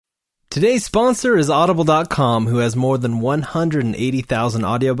Today's sponsor is Audible.com, who has more than 180,000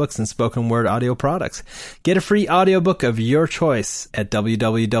 audiobooks and spoken word audio products. Get a free audiobook of your choice at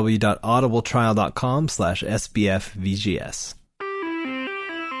www.audibletrial.com/SBFVGS.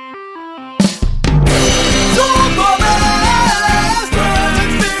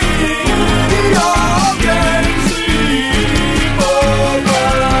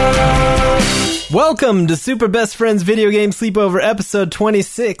 Welcome to Super Best Friends Video Game Sleepover episode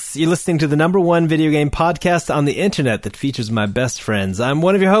 26. You're listening to the #1 video game podcast on the internet that features my best friends. I'm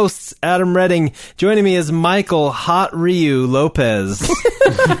one of your hosts, Adam Redding. Joining me is Michael Hot Ryu Lopez.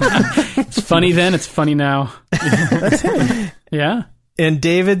 It's funny then, it's funny now. That's him. Yeah. And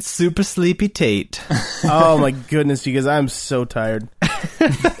David Super Sleepy Tate. Oh my goodness, you guys, I'm so tired.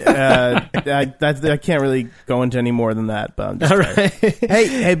 I can't really go into any more than that, but I'm just tired. Right.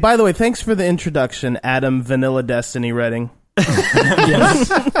 Hey, by the way, thanks for the introduction, Adam Vanilla Destiny Redding.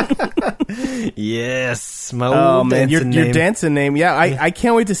 Yes, my Oh old man, dancing your name. dancing name. Yeah, I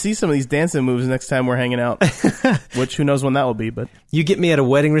can't wait to see some of these dancing moves next time we're hanging out. Which, who knows when that will be, but... You get me at a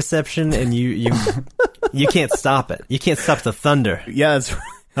wedding reception and you can't stop it. You can't stop the thunder Yeah, that's right.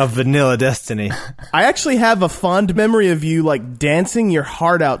 of Vanilla Destiny. I actually have a fond memory of you, like, dancing your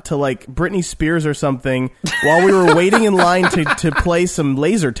heart out to, like, Britney Spears or something while we were waiting in line to play some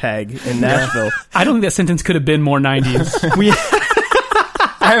laser tag in Nashville. I don't think that sentence could have been more 90s.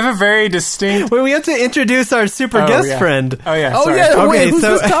 I have a very distinct... Well, we have to introduce our super guest friend. Oh, yeah, Oh, sorry. yeah, Okay, wait, who's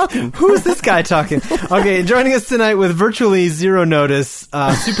so- this talking? Who's this guy talking? Okay, joining us tonight with virtually zero notice,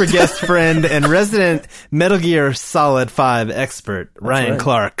 super guest friend and resident Metal Gear Solid 5 expert, Ryan right.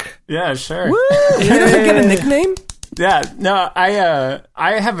 Clark. Yeah, sure. He doesn't get a nickname? Yeah, no, I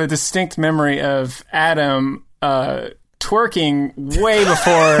have a distinct memory of Adam twerking way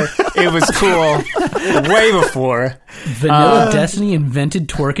before it was cool. Way before. Vanilla Destiny invented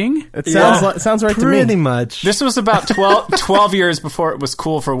twerking? It sounds right to me. Pretty much. This was about 12 years before it was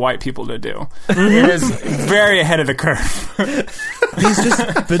cool for white people to do. It is very ahead of the curve.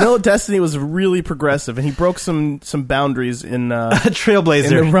 Vanilla Destiny was really progressive, and he broke some boundaries in a the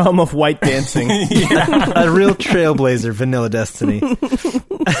trailblazer. realm of white dancing. A real trailblazer, Vanilla Destiny.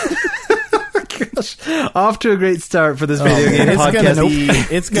 Gosh, off to a great start for this video game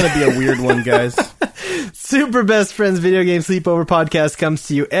podcast. It's gonna be a weird one, guys. Super Best Friends Video Game Sleepover podcast comes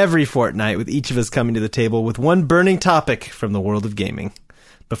to you every fortnight, with each of us coming to the table with one burning topic from the world of gaming.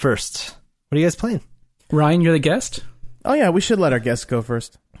 But first, what are you guys playing? Ryan, you're the guest? Oh yeah, we should let our guests go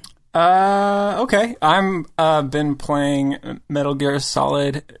first. Okay. I'm been playing Metal Gear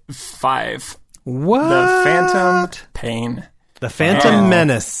Solid 5. What? The Phantom Pain. The Phantom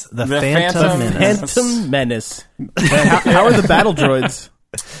Menace. The Phantom Menace. Phantom Menace. How are the battle droids?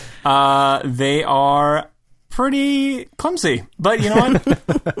 They are pretty clumsy, but you know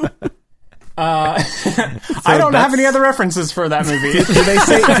what? I don't have any other references for that movie. Do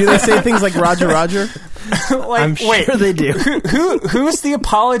they say things like Roger Roger? Like, I'm sure they do. Who's the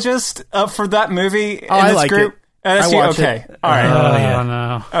apologist for that movie in I this like group? it. That's I you? watch Okay. it. All right. Oh,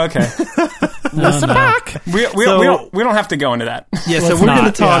 no. Okay. Listen back. We don't have to go into that. Yeah, so Let's we're going to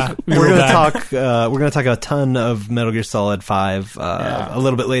not, talk. yeah. We're Real going to bad. talk. We're going to talk a ton of Metal Gear Solid 5 a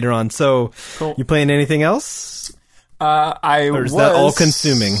little bit later on. So, Cool. you playing anything else? Or is that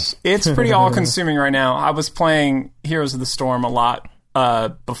all-consuming? It's pretty all-consuming right now. I was playing Heroes of the Storm a lot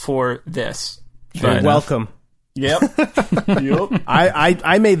before this. You're welcome. Yep. Yep.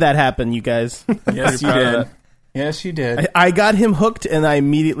 I made that happen, you guys. Yes, you proud of did. that. Yes, you did. I got him hooked, and I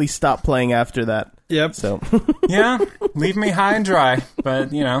immediately stopped playing after that. Yep. So Yeah, leave me high and dry.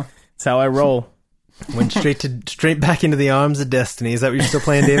 But, you know. that's how I roll. Went straight back into the arms of Destiny. Is that what you're still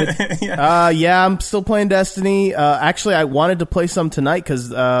playing, David? Yeah, I'm still playing Destiny. Actually, I wanted to play some tonight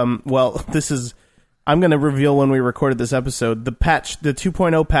because, I'm going to reveal when we recorded this episode. The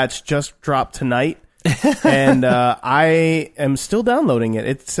 2.0 patch just dropped tonight, and I am still downloading it.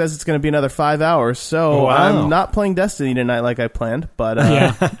 It says it's going to be another 5 hours, so Wow. I'm not playing Destiny tonight like I planned. But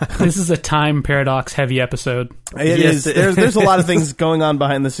Yeah. This is a time paradox heavy episode. it Yes. is. There's a lot of things going on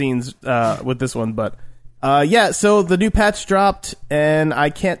behind the scenes with this one, but. So the new patch dropped, and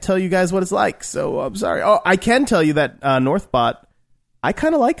I can't tell you guys what it's like, so I'm sorry. Oh, I can tell you that Northbot, I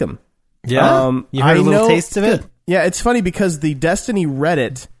kind of like him. Yeah. You heard a little taste of it? Yeah, it's funny because the Destiny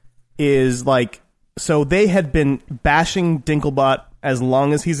Reddit is like, so they had been bashing Dinklebot as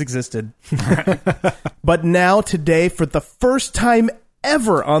long as he's existed. But now, today, for the first time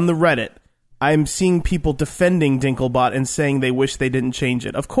ever on the Reddit, I'm seeing people defending Dinklebot and saying they wish they didn't change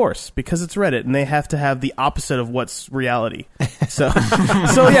it. Of course, because it's Reddit and they have to have the opposite of what's reality. So,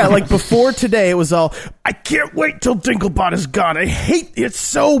 so yeah, like before today, it was all, I can't wait till Dinklebot is gone. I hate it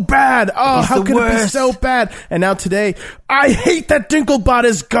so bad. Oh, He's how the can it be worst. so bad? And now today, I hate that Dinklebot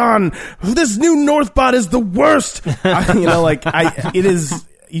is gone. This new Northbot is the worst. It is.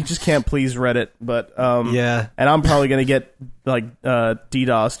 You just can't please Reddit, but Yeah. and I'm probably gonna get like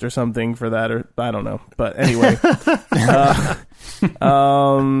DDoSed or something for that, or I don't know. But anyway,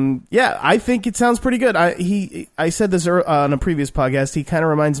 yeah, I think it sounds pretty good. I said this on a previous podcast. He kind of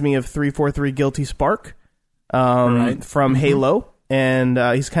reminds me of 343 Guilty Spark from Halo, and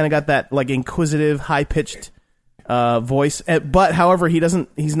he's kind of got that like inquisitive, high pitched voice. But however,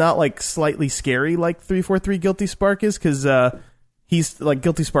 he's not like slightly scary like 343 Guilty Spark is, because he's like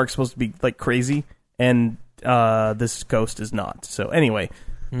Guilty Spark's supposed to be like crazy, and this ghost is not. So anyway,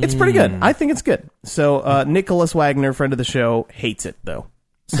 it's pretty good. I think it's good. So Nicholas Wagner, friend of the show, hates it though.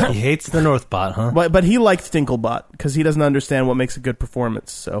 He hates the Northbot, huh? But he liked Dinklebot because he doesn't understand what makes a good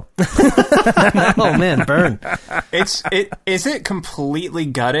performance. So Oh man, burn. Is it completely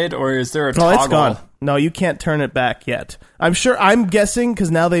gutted, or is there a toggle? no, it's gone. No, you can't turn it back yet. I'm guessing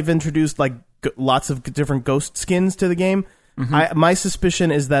because now they've introduced like lots of different ghost skins to the game. My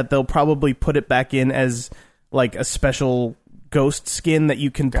suspicion is that they'll probably put it back in as like a special ghost skin that you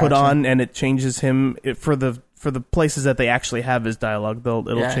can put on, and it changes him for the places that they actually have his dialogue. It'll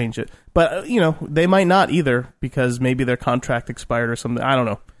change it, but they might not either because maybe their contract expired or something. I don't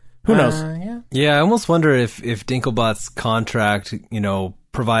know. Who knows? Yeah, I almost wonder if Dinklebot's contract,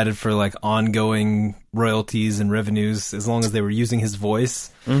 provided for like ongoing royalties and revenues as long as they were using his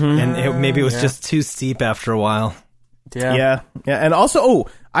voice, and maybe it was just too steep after a while. Yeah. And also,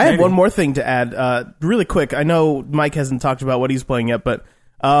 I have one more thing to add, really quick. I know Mike hasn't talked about what he's playing yet, but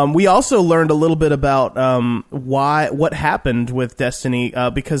we also learned a little bit about what happened with Destiny,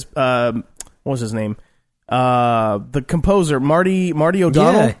 because what was his name? The composer Marty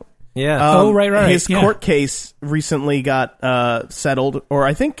O'Donnell. Yeah. Right. His court case recently got settled, or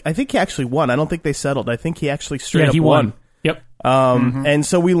I think he actually won. I don't think they settled. I think he actually straight up he won. Yep. And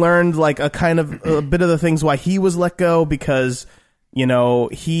so we learned like a bit of the things why he was let go, because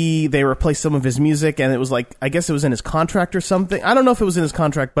they replaced some of his music, and it was like, I guess it was in his contract or something. I don't know if it was in his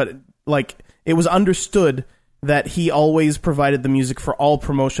contract, but like it was understood that he always provided the music for all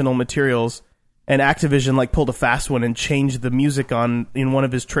promotional materials, and Activision like pulled a fast one and changed the music in one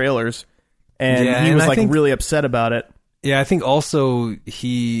of his trailers, and he was like really upset about it. Yeah, I think also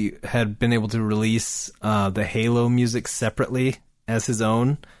he had been able to release the Halo music separately as his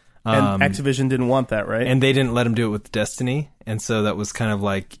own. And Activision didn't want that, right? And they didn't let him do it with Destiny. And so that was kind of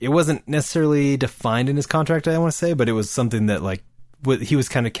like, it wasn't necessarily defined in his contract, I want to say, but it was something that like he was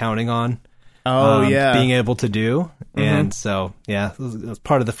kind of counting on being able to do. And so, yeah, it was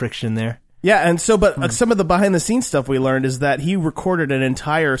part of the friction there. Yeah, and so, but some of the behind-the-scenes stuff we learned is that he recorded an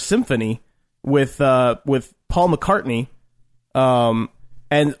entire symphony with Paul McCartney,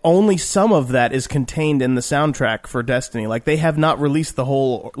 and only some of that is contained in the soundtrack for Destiny. Like, they have not released the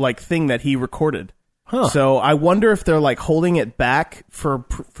whole like thing that he recorded. Huh. So I wonder if they're like holding it back for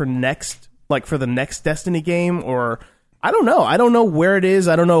the next Destiny game, or I don't know. I don't know where it is.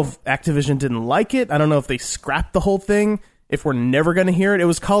 I don't know if Activision didn't like it. I don't know if they scrapped the whole thing, if we're never going to hear it. It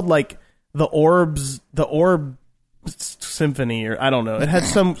was called like the Orb Symphony, or I don't know. It had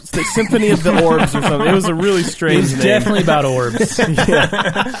some the Symphony of the Orbs or something. It was a really strange It's name. definitely about orbs. It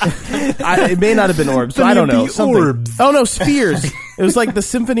may not have been orbs. But I don't know. Something. Orbs. Oh no, spheres. It was like the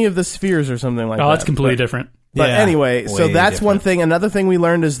Symphony of the Spheres or something like that. Oh, that's completely different. But Yeah, anyway, so way that's one different. thing. Another thing we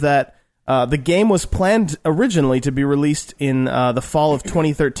learned is that the game was planned originally to be released in the fall of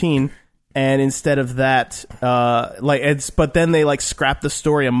 2013, and instead of that, but then they like scrapped the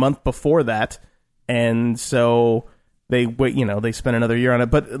story a month before that, and so they spent another year on it.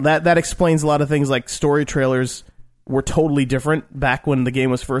 But that explains a lot of things. Like story trailers were totally different back when the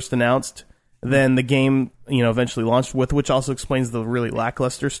game was first announced than the game eventually launched with, which also explains the really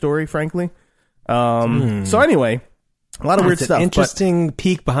lackluster story, frankly. So anyway, a lot of weird It's stuff. an interesting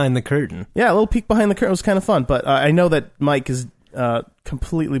peek behind the curtain. Yeah, a little peek behind the curtain. It was kind of fun, but I know that Mike is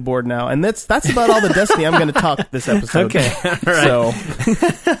completely bored now, and that's about all the Destiny I'm going to talk this episode. Okay, all right.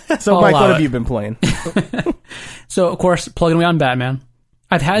 So I'll Mike, allow what have it. you been playing? So, of course, plugging away on Batman.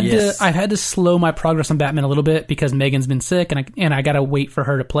 I've had to slow my progress on Batman a little bit because Megan's been sick, and I gotta wait for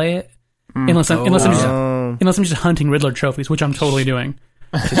her to play it. Unless I'm just hunting Riddler trophies, which I'm totally doing.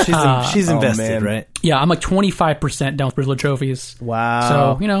 She's invested, man. right? Yeah, I'm like 25% down with Riddler trophies.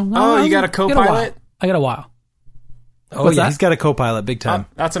 Wow. So you got a co-pilot? I got a while. Oh, What's yeah, that? he's got a co-pilot big time.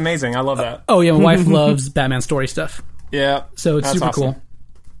 That's amazing. I love that. Oh yeah, my wife loves Batman story stuff, Yeah. so it's that's super awesome.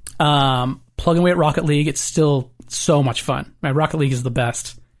 cool. Plugging away at Rocket League, it's still so much fun. My Rocket League is the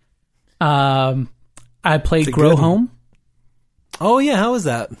best. I played a Grow good one. Home. Oh, yeah, how was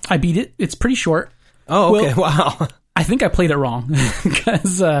that? I beat it. It's pretty short. Oh, okay, wow. I think I played it wrong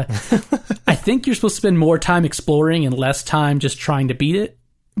because I think you're supposed to spend more time exploring and less time just trying to beat it.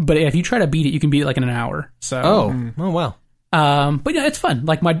 But if you try to beat it, you can beat it like in an hour. So, Oh, wow. but yeah, it's fun.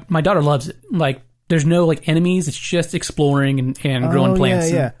 Like my daughter loves it. Like there's no like enemies. It's just exploring and growing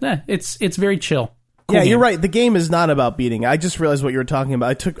plants. yeah. And, it's very chill. Cool Yeah, game. you're right. The game is not about beating. I just realized what you were talking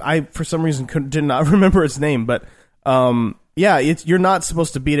about. I for some reason did not remember its name, but yeah, you're not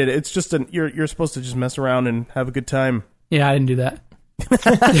supposed to beat it. It's just you're supposed to just mess around and have a good time. Yeah, I didn't do that.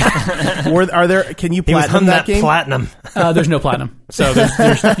 Can you He was platinum on that that game? platinum. There's no platinum. So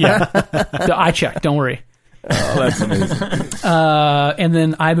there's yeah. I checked. Don't worry. Oh, that's amazing. And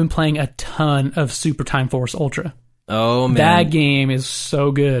then I've been playing a ton of Super Time Force Ultra. Oh, man. That game is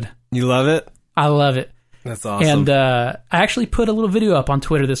so good. You love it? I love it. That's awesome. And I actually put a little video up on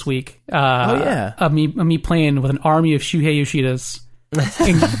Twitter this week. yeah. Of me playing with an army of Shuhei Yoshidas.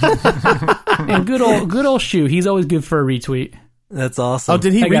 And good old Shu. He's always good for a retweet. That's awesome. Oh,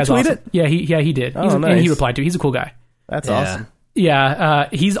 did he That guy's retweet awesome. it? Yeah, he did. Oh, And nice. he replied to it. He's a cool guy. That's Yeah. awesome. Yeah,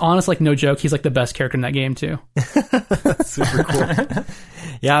 he's honest, like no joke. He's like the best character in that game too. Super cool.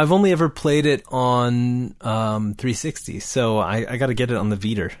 Yeah, I've only ever played it on 360, so I got to get it on the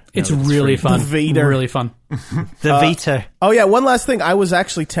Vita. It's now that really free. fun. The Vita. Really fun. The Vita. Oh yeah, one last thing. I was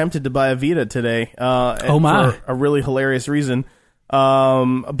actually tempted to buy a Vita today. Oh, my. For a really hilarious reason.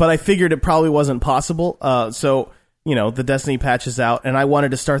 But I figured it probably wasn't possible. So the Destiny patch is out, and I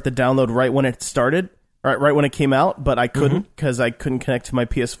wanted to start the download right when it started, right when it came out, but I couldn't because I couldn't connect to my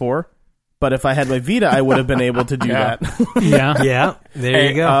PS4. But if I had my Vita, I would have been able to do Yeah. that. Yeah. Yeah, there Hey,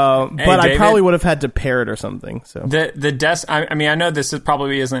 you go. But I David. probably would have had to pair it or something. So I mean, I know this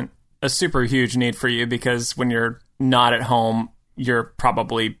probably isn't a super huge need for you because when you're not at home, you're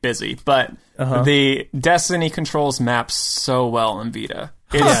probably busy. But the Destiny controls map so well in Vita.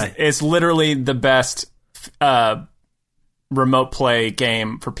 It's literally the best remote play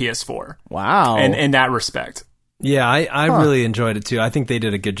game for PS4. wow. And in that respect. Yeah, I really enjoyed it too. I think they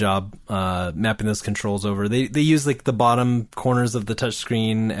did a good job mapping those controls over. They use like the bottom corners of the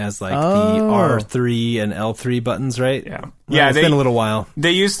touchscreen as like the R3 and L3 buttons, right? Yeah. Well, Yeah, it's been a little while. They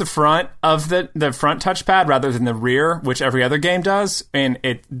use the front of the front touchpad rather than the rear, which every other game does, and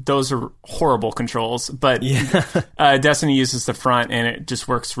those are horrible controls. But Destiny uses the front, and it just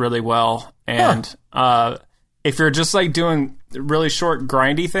works really well. And if you're just like doing really short,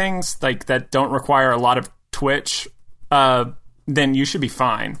 grindy things like that don't require a lot of twitch, then you should be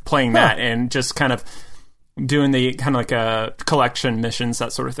fine playing that and just kind of doing the kind of like a collection missions,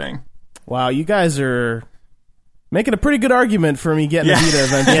 that sort of thing. Wow, you guys are making a pretty good argument for me getting a Vita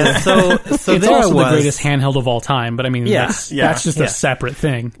eventually. Yeah, so It's there also I was. the greatest handheld of all time, but I mean, Yeah, that's just yeah. a separate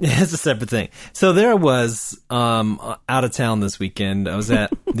thing. It's a separate thing. So there I was out of town this weekend. I was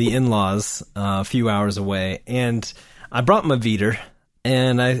at the in-laws a few hours away, and I brought my Vita.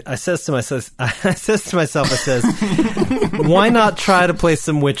 And I says to myself, why not try to play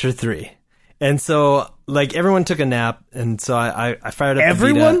some Witcher 3? And so, like, everyone took a nap, and so I fired up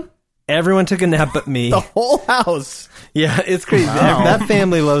the Vita. Everyone took a nap but me. The whole house. Yeah, it's crazy. Wow. That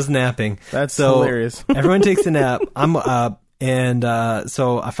family loves napping. That's so hilarious. Everyone takes a nap. I'm up, and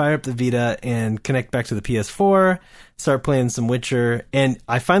so I fire up the Vita and connect back to the PS4, start playing some Witcher, and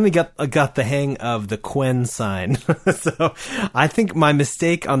I finally got the hang of the Quen sign. So I think my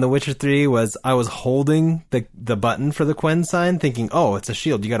mistake on the Witcher 3 was I was holding the button for the Quen sign, thinking, oh, it's a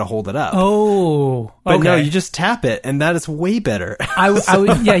shield, you got to hold it up. Oh, But okay. no, you just tap it, and that is way better.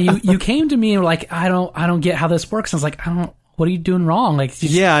 You came to me and were like, I don't get how this works. I was like, what are you doing wrong? Like,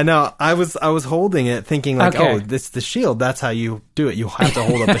 Yeah, I know. I was holding it, thinking like, Okay. oh, this the shield. That's how you do it. You have to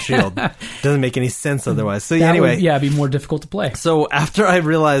hold up the shield. Doesn't make any sense otherwise. So that anyway, would, be more difficult to play. so after I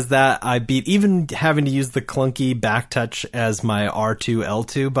realized that, I beat even having to use the clunky back touch as my R2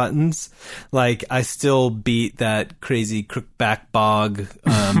 L2 buttons. Like I still beat that crazy crookback bog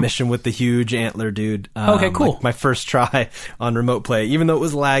mission with the huge antler dude. Okay, cool. Like my first try on remote play, even though it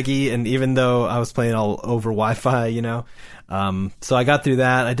was laggy and even though I was playing all over Wi-Fi, so I got through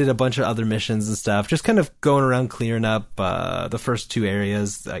that. I did a bunch of other missions and stuff, just kind of going around clearing up the first two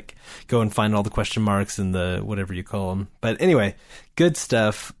areas, like go and find all the question marks and the whatever you call them. But anyway, good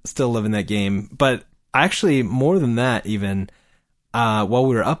stuff. Still loving that game. But actually, more than that, even while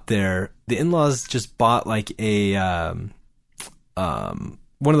we were up there, the in-laws just bought like a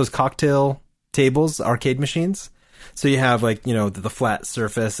one of those cocktail tables, arcade machines. So you have like, the flat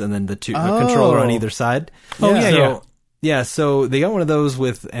surface and then the two controller on either side. Oh, yeah. Yeah, so they got one of those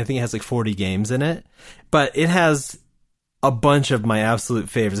with, I think it has like 40 games in it, but it has a bunch of my absolute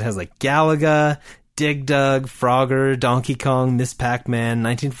favorites. It has like Galaga, Dig Dug, Frogger, Donkey Kong, Miss Pac-Man,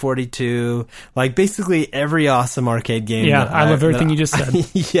 1942, like basically every awesome arcade game. Yeah, I love everything you just said.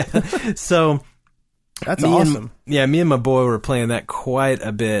 Yeah, so that's awesome. Me and my boy were playing that quite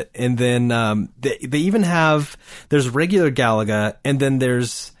a bit, and then they even have, there's regular Galaga, and then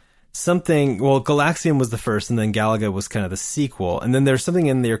there's something, well, Galaxian was the first, and then Galaga was kind of the sequel, and then there's something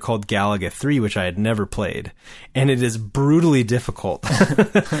in there called Galaga 3, which I had never played, and it is brutally difficult.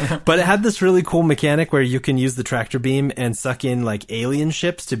 But it had this really cool mechanic where you can use the tractor beam and suck in like alien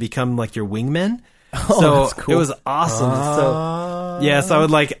ships to become like your wingmen. So that's cool. It was awesome. So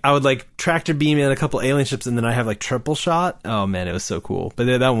I would like tractor beam in a couple alien ships, and then I have like triple shot. Oh man, it was so cool. But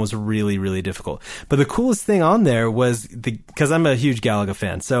that one was really, really difficult. But the coolest thing on there was because I'm a huge Galaga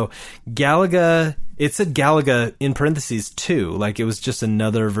fan. So Galaga, it said Galaga in parentheses 2, like it was just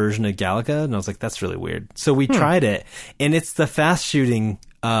another version of Galaga, and I was like, that's really weird. So we tried it, and it's the fast shooting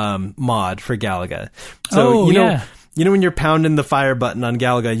mod for Galaga. So you know when you're pounding the fire button on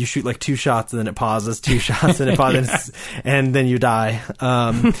Galaga, you shoot like 2 shots and then it pauses, 2 shots and it pauses, and then you die.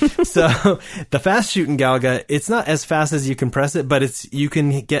 So the fast shooting Galaga, it's not as fast as you can press it, but you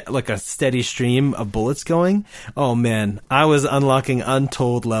can get like a steady stream of bullets going. Oh man, I was unlocking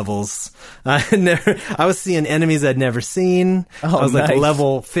untold levels. I was seeing enemies I'd never seen. I was like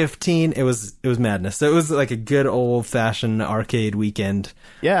level 15. It was madness. So it was like a good old fashioned arcade weekend.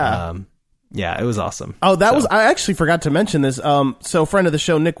 Yeah. Yeah, it was awesome. Oh, I actually forgot to mention this. So friend of the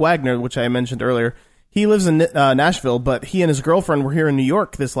show, Nick Wagner, which I mentioned earlier, he lives in Nashville, but he and his girlfriend were here in New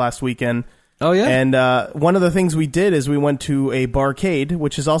York this last weekend. Oh, yeah? And one of the things we did is we went to a barcade,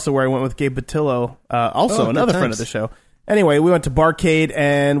 which is also where I went with Gabe Batillo, another friend of the show. Anyway, we went to barcade,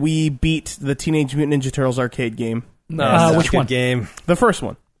 and we beat the Teenage Mutant Ninja Turtles arcade game. Which one? Game. The first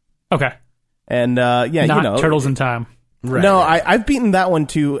one. Okay. And, Not Turtles in Time. Right, no, right. I've beaten that one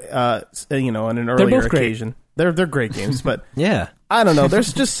too. On an earlier occasion. They're great games, but yeah, I don't know.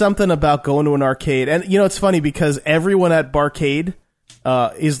 There's just something about going to an arcade, and it's funny because everyone at Barcade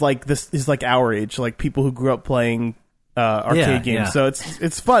is like our age, like people who grew up playing arcade games. Yeah. So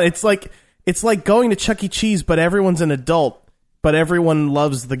it's fun. It's like going to Chuck E. Cheese, but everyone's an adult. But everyone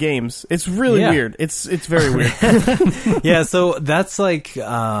loves the games. It's really weird. It's very weird. Yeah, so that's like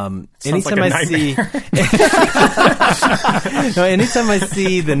anytime I see anytime I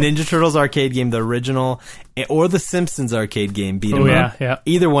see the Ninja Turtles arcade game, the original, or the Simpsons arcade game, beat 'em up. Yeah.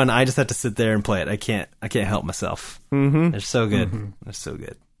 Either one, I just have to sit there and play it. I can't help myself. Mm-hmm. They're so good. Mm-hmm. They're so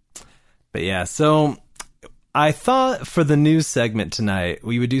good. But yeah, so I thought for the news segment tonight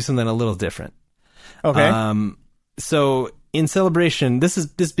we would do something a little different. Okay. So in celebration, this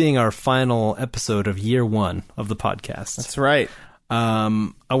being our final episode of year 1 of the podcast. That's right.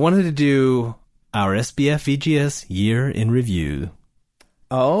 I wanted to do our SBF VGS year in review.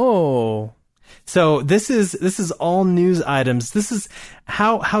 Oh. So this is all news items. This is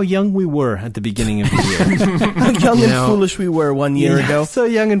how young we were at the beginning of the year. How young and foolish we were 1 year ago. So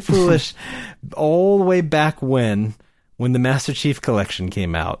young and foolish. All the way back when the Master Chief Collection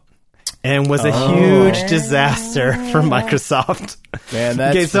came out. And was a huge disaster for Microsoft. Man,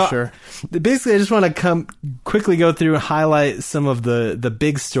 that's for sure. Basically, I just want to quickly go through and highlight some of the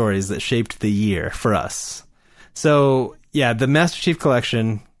big stories that shaped the year for us. So, yeah, the Master Chief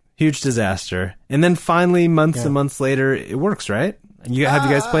Collection, huge disaster. And then finally, months and months later, it works, right? Have you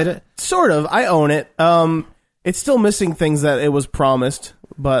guys played it? Sort of. I own it. It's still missing things that it was promised,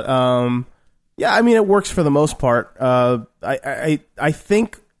 but yeah, I mean, it works for the most part. I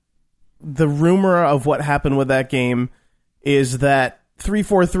think the rumor of what happened with that game is that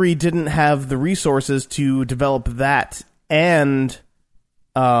 343 didn't have the resources to develop that and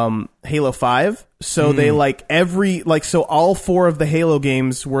Halo 5. So they so all 4 of the Halo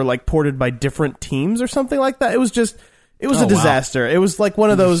games were like ported by different teams or something like that. It was a disaster. Wow. It was like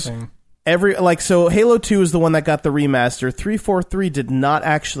one of those so Halo 2 is the one that got the remaster. 343 did not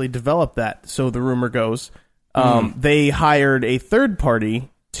actually develop that, so the rumor goes. They hired a third party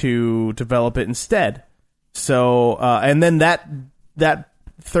to develop it instead. So, and then that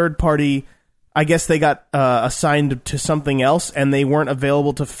third party, I guess they got assigned to something else, and they weren't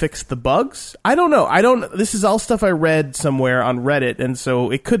available to fix the bugs. I don't know. This is all stuff I read somewhere on Reddit, and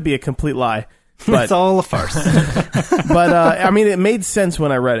so it could be a complete lie. But it's all a farce. But I mean, it made sense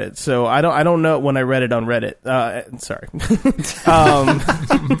when I read it. So I don't know when I read it on Reddit. Sorry.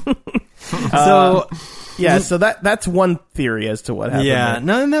 So. Yeah, so that's one theory as to what happened. Yeah, there.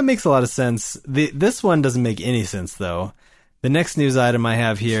 no, and that makes a lot of sense. This one doesn't make any sense, though. The next news item I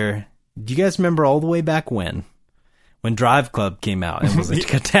have here, do you guys remember all the way back when Drive Club came out and was a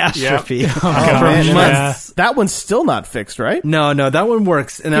catastrophe? Yep. For man, months. that one's still not fixed, right? No, that one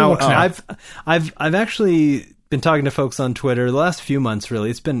works. And now works now. I've actually been talking to folks on Twitter the last few months. Really,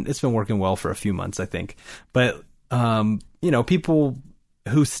 it's been working well for a few months, I think. But people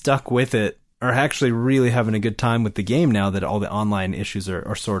who stuck with it are actually really having a good time with the game now that all the online issues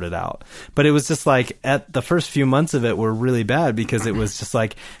are sorted out. But it was just like at the first few months of it were really bad because it was just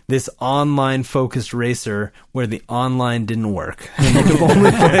like this online focused racer where the online didn't work. And you could only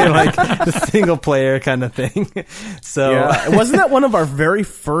play like the single player kind of thing. So wasn't that one of our very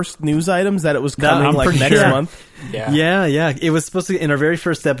first news items that it was coming I'm like pretty next sure. month? Yeah. It was supposed to, in our very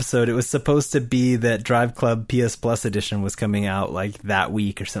first episode, it was supposed to be that Drive Club PS Plus edition was coming out like that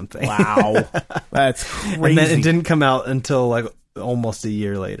week or something. Wow. That's crazy. And then it didn't come out until like almost a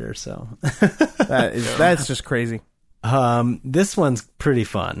year later. So that's just crazy. this one's pretty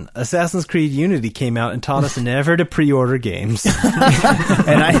fun. Assassin's Creed Unity came out and taught us never to pre-order games.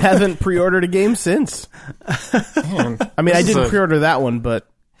 And I haven't pre-ordered a game since. Man, I mean, I this is didn't pre-order that one, but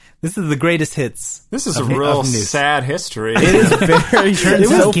This is the greatest hits. This is a of real news. sad history. it is very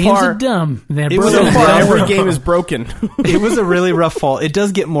so Games far. are dumb. They're It was broken. a So far, rough- every game is broken. It was a really rough fall. It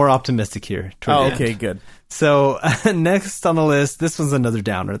does get more optimistic here. toward Oh, the end. okay, good. So next on the list, this one's another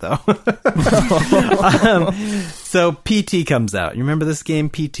downer though. So PT comes out. You remember this game,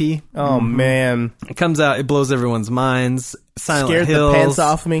 PT? Oh man, It comes out. It blows everyone's minds. Silent scared Hills. the pants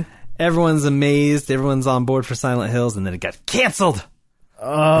off me. Everyone's amazed. Everyone's on board for Silent Hills, and then it got canceled.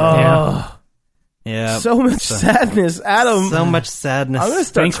 Yeah. Yeah. So much sadness, Adam. So much sadness. I'm gonna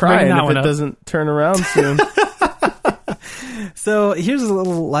start Thanks for bringing crying that if one it up. doesn't turn around soon. So here's a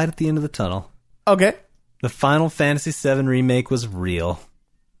little light at the end of the tunnel. Okay, The Final Fantasy VII remake was real.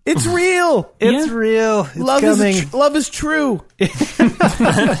 it's real. It's Yeah. real. It's Love coming. is love is true.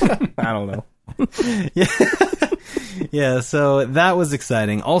 I don't know. Yeah, so that was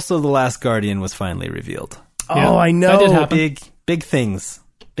exciting. Also, The Last Guardian was finally revealed. Oh, I know. that did happen. Big things.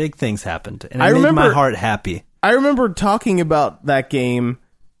 Big things happened. And I it made remember- my heart happy. I remember talking about that game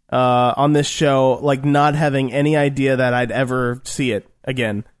on this show, like not having any idea that I'd ever see it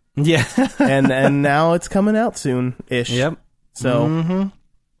again. Yeah. And now it's coming out soon ish. Yep. So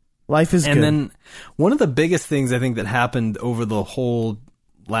life is And good. then one of the biggest things I think that happened over the whole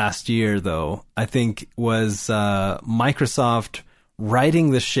last year, though, I think was Microsoft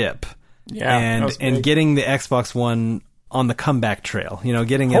righting the ship Yeah, that was and big. getting the Xbox One on the comeback trail. You know,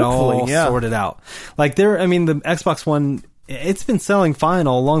 getting it all Hopefully, yeah. sorted out. Like the Xbox One, it's been selling fine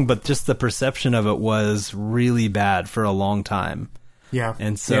all along, but just the perception of it was really bad for a long time. Yeah.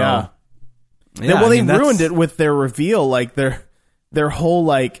 And so, Yeah. yeah, Well, they that's- ruined it with their reveal, like their whole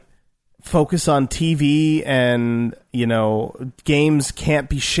like focus on TV and games can't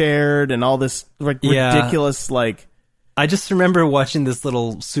be shared and all this like Yeah. ridiculous like. I just remember watching this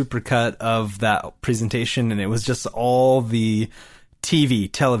little supercut of that presentation, and it was just all the TV,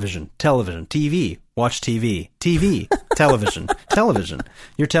 television, TV, watch TV, television, television,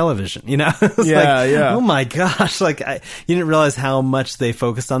 your television. You know, It was Yeah, like, yeah. oh my gosh! Like you didn't realize how much they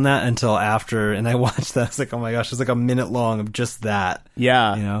focused on that until after, and I watched that. I was like, oh my gosh, it was like a minute long of just that.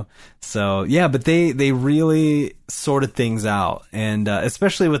 Yeah. You know, so yeah, but they really sorted things out, and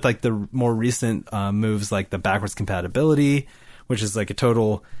especially with like the more recent moves, like the backwards compatibility, which is like a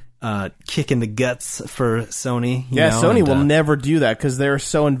total kick in the guts for Sony. you Yeah, know, Sony and, will never do that because they're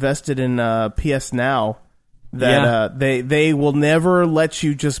so invested in PS Now that they will never let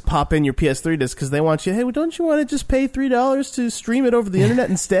you just pop in your PS3 disc because they want you. Hey, well, don't you want to just pay $3 to stream it over the internet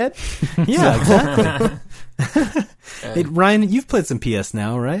instead? Yeah, exactly. Hey, Ryan, you've played some PS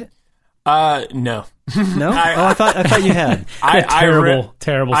Now, right? No. No, I thought you had.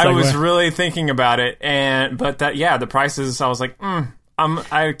 Terrible I segue. was really thinking about it, but the prices. I was like,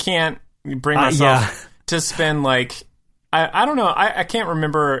 I can't bring myself to spend like I don't know. I can't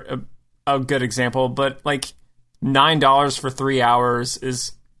remember a good example, but like $9 for 3 hours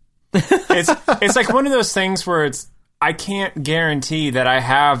is it's like one of those things where I can't guarantee that I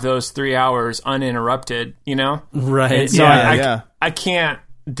have those 3 hours uninterrupted. You know, Right. So Yeah. I can't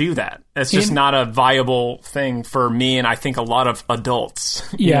do that. It's just not a viable thing for me, and I think a lot of adults.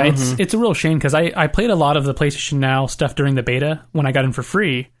 Yeah, it's a real shame because I played a lot of the PlayStation Now stuff during the beta when I got in for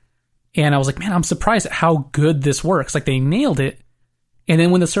free, and I was like, man, I'm surprised at how good this works. Like they nailed it, And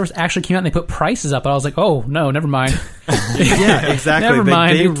then when the service actually came out and they put prices up, I was like, oh, no, never mind. Yeah, exactly. Never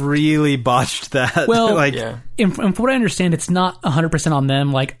mind. They really botched that. Well, like, and from what I understand, it's not 100% on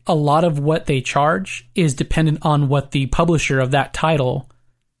them. Like, a lot of what they charge is dependent on what the publisher of that title,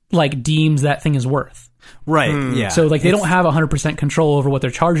 like, deems that thing is worth. right, yeah. So, like, they don't have 100% control over what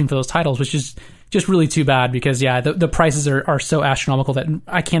they're charging for those titles, which is just really too bad because, yeah, the prices are so astronomical that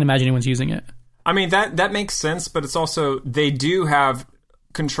I can't imagine anyone's using it. I mean, that makes sense, but it's also, they do have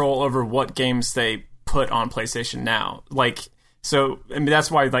control over what games they put on PlayStation Now. Like, so, I mean, that's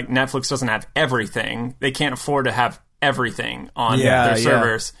why, like, Netflix doesn't have everything. They can't afford to have everything on their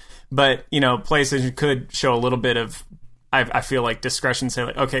servers. But, you know, PlayStation could show a little bit of, I feel like, discretion, say,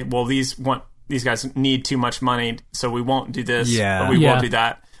 like, okay, well, these guys need too much money, so we won't do this, or we won't do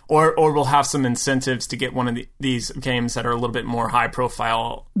that. Or we'll have some incentives to get one of these games that are a little bit more high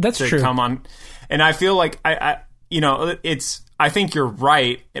profile to come on. And I feel like I think you're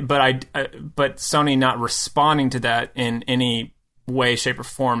right, but but Sony not responding to that in any way, shape, or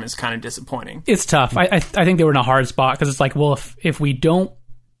form is kind of disappointing. It's tough. I think they were in a hard spot because it's like, well, if we don't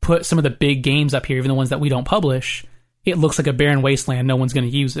put some of the big games up here, even the ones that we don't publish, it looks like a barren wasteland. No one's going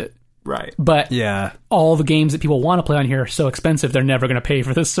to use it. Right. But all the games that people want to play on here are so expensive, they're never going to pay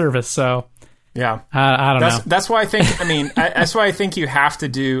for this service. So yeah, I don't know. That's why I think. I mean, that's why I think you have to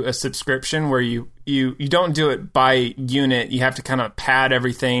do a subscription where you don't do it by unit. You have to kind of pad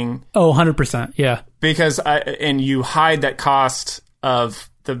everything. Oh, 100%. Yeah. Because and you hide that cost of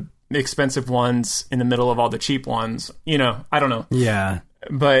the expensive ones in the middle of all the cheap ones. You know, I don't know. Yeah.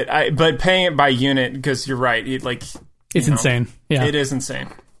 But paying it by unit, because you're right. It's insane. Yeah. It is insane.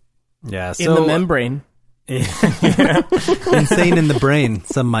 Yeah. So, in the membrane. Insane in the brain,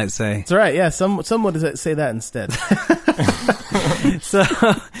 some might say. That's right. Yeah, some would say that instead. So,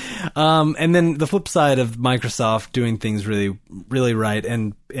 and then the flip side of Microsoft doing things really, really right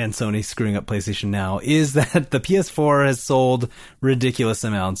and Sony screwing up PlayStation Now is that the PS4 has sold ridiculous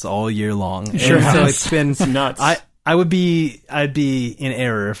amounts all year long. Sure, and so it's been nuts. I'd be in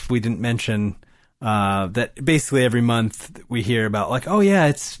error if we didn't mention that basically every month we hear about, like, oh yeah,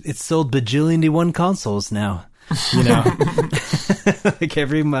 it's sold bajillion-to-1 consoles now. You know, like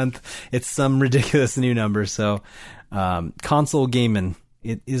every month it's some ridiculous new number. So console gaming,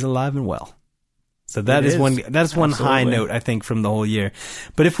 it is alive and well. So that's one high note, I think, from the whole year.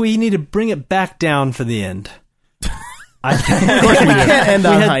 But if we need to bring it back down for the end, of course we can't end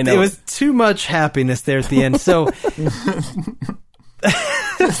on high note. It was too much happiness there at the end. So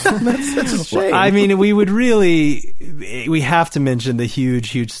that's such a shame. I mean, we have to mention the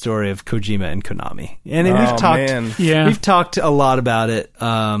huge story of Kojima and Konami, and we've talked a lot about it,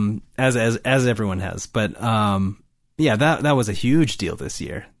 as everyone has. But that was a huge deal this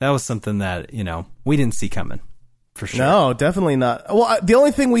year. That was something that we didn't see coming, for sure. No, definitely not. Well, the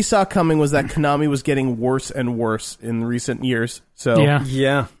only thing we saw coming was that Konami was getting worse and worse in recent years. So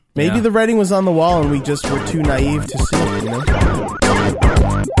yeah. Maybe the writing was on the wall and we just were too naive to see it,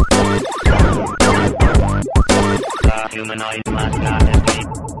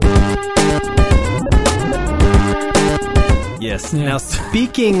 Yes. Now,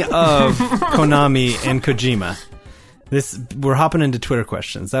 speaking of Konami and Kojima, we're hopping into Twitter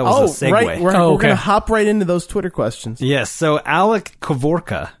questions. That was a segue. Right. We're going to hop right into those Twitter questions. Yes. So Alec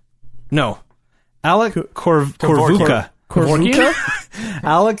Korvuka. Alec Korvuka.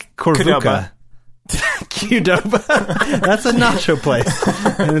 Qdoba. That's a nacho place,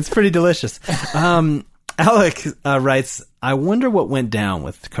 and it's pretty delicious. Alec writes, I wonder what went down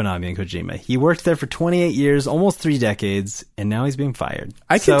with Konami and Kojima. He worked there for 28 years, almost 3 decades, and now he's being fired.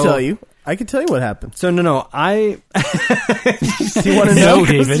 I can tell you what happened. So, no. Do you want to know,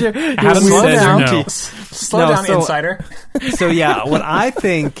 David? Slow down, insider. So, yeah, what I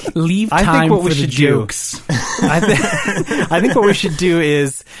think... Leave time for the jokes. I think what we should do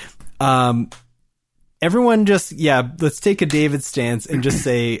is... everyone just... Yeah, let's take a David stance and just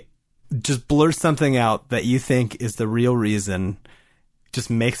say... Just blurt something out that you think is the real reason. Just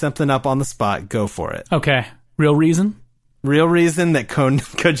make something up on the spot. Go for it. Okay. Real reason? Real reason that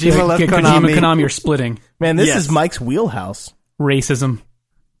Kojima left Konami. Kojima and Konami are splitting. Man, this is Mike's wheelhouse. Racism.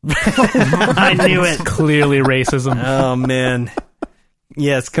 I knew it. Clearly racism. Oh, man.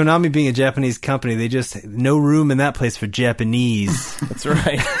 Yes, Konami being a Japanese company, they just... No room in that place for Japanese. That's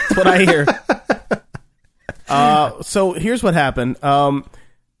right. That's what I hear. So here's what happened.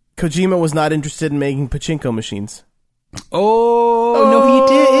 Kojima was not interested in making pachinko machines. Oh, no, he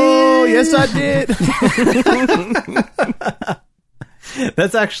did. Yes, I did.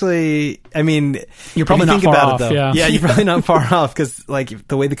 That's actually, I mean, You're probably if you not think far about off, it, though. yeah. Yeah, you're probably not far off because, like,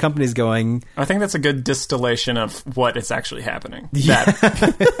 the way the company's going. I think that's a good distillation of what is actually happening.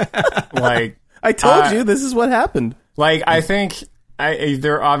 That, like, I told you this is what happened. like I think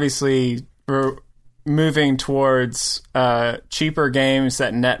they're obviously moving towards cheaper games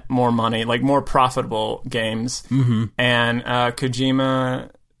that net more money, like more profitable games. Mm-hmm. And Kojima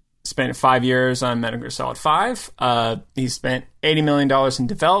spent 5 years on Metal Gear Solid 5. He spent $80 million in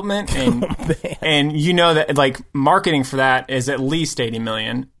development, and and you know that like marketing for that is at least $80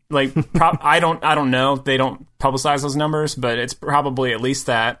 million. Like I don't know, they don't publicize those numbers, but it's probably at least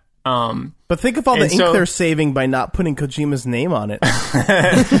that. But think of all the ink they're saving by not putting Kojima's name on it.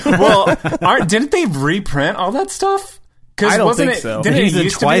 Well, didn't they reprint all that stuff? I don't think so. Didn't They're it using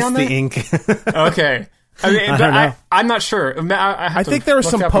used twice to be on the ink. Okay. I mean, I'm not sure. I think there were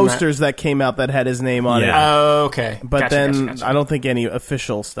some posters that came out that had his name on it. Oh, okay. But gotcha. I don't think any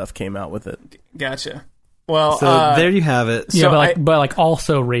official stuff came out with it. Gotcha. Well, so there you have it. Yeah, but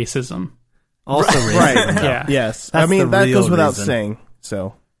also racism. Also racism. Right. Yeah. Yes. That's I mean, the that real goes without reason. saying.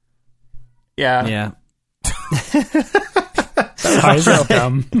 So. Yeah. Yeah. Sorry, so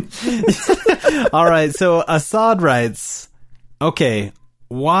dumb. All right. So Assad writes, okay,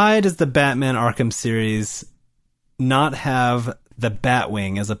 why does the Batman Arkham series not have the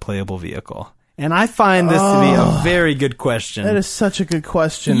Batwing as a playable vehicle? And I find this to be a very good question. That is such a good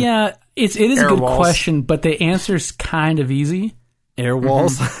question. Yeah, it is a Air good walls. question, but the answer's kind of easy. Air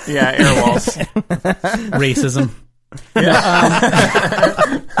walls. Yeah, air walls. Racism.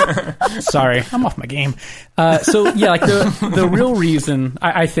 Sorry, I'm off my game. So yeah, like the real reason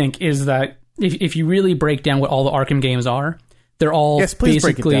I think is that if you really break down what all the Arkham games are, they're all Yes, please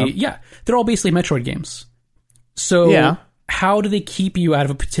break it basically down. they're all basically Metroid games. So Yeah. how do they keep you out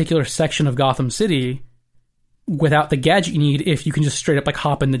of a particular section of Gotham City without the gadget you need if you can just straight up like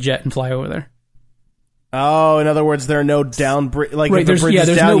hop in the jet and fly over there? Oh, in other words, there are no down like Right, if the there's bridge is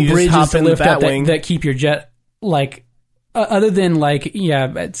there's down, no you just bridges hop to in the lift up Batwing. that keep your jet like other than like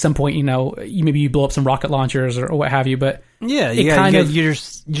at some point maybe you blow up some rocket launchers or what have you, but Yeah, you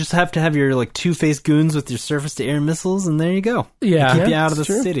just have to have your like two-faced goons with your surface-to-air missiles, and there you go. Yeah. Keep you out of the that's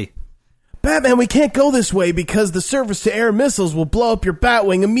true. city. Batman, we can't go this way because the surface-to-air missiles will blow up your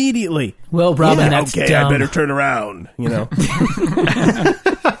Batwing immediately. well, Robin, that's okay, dumb. I better turn around. You know.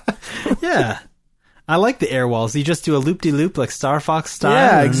 Yeah. I like the air walls. You just do a loop-de-loop like Star Fox style.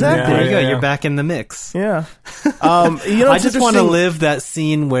 Yeah, and exactly. There you go. Yeah. You're back in the mix. Yeah. I just want to live that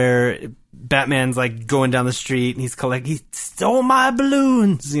scene where Batman's like going down the street and he stole my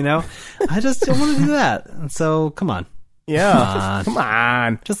balloons, you know? I just don't want to do that. And so, come on. Yeah. Come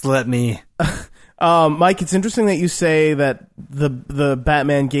on. Just let me. Mike, it's interesting that you say that the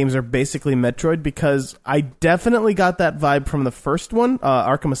Batman games are basically Metroid because I definitely got that vibe from the first one,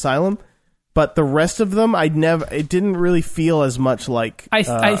 Arkham Asylum. But the rest of them, it didn't really feel as much like I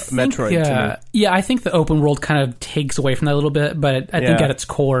think, Metroid to me. Yeah, I think the open world kind of takes away from that a little bit, but I think Yeah. at its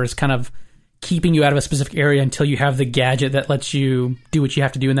core is kind of keeping you out of a specific area until you have the gadget that lets you do what you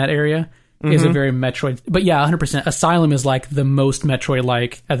have to do in that area. Is a very Metroid. But yeah, 100%. Asylum is like the most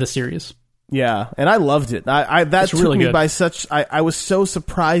Metroid-like of the series. Yeah, and I loved it. That It's took really me good. by such. I was so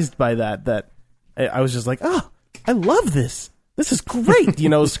surprised by that I was just like, oh, I love this. This is great. You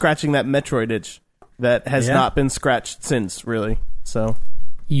know, scratching that Metroid itch that has not been scratched since, really. So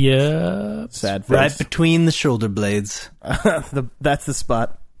Yeah. sad. Right Face. between the shoulder blades. That's the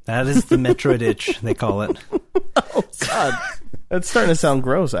spot. That is the Metroid itch, they call it. God, it's starting to sound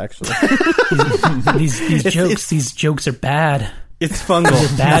gross, actually. These jokes are bad. It's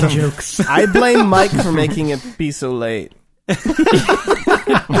fungal. Bad jokes. I blame Mike for making it be so late.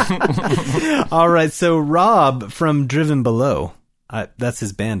 All right, so Rob from Driven Below, that's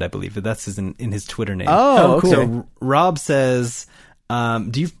his band, I believe, but that's in his Twitter name. Oh, okay. So Rob says,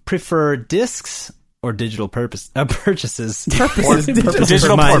 do you prefer discs or digital purchases? Digital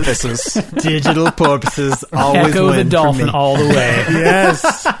for mine. purposes. Digital purposes always Echo win the for dolphin me. all the way. Yes.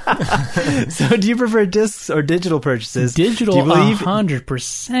 So do you prefer discs or digital purchases? Digital, Do you believe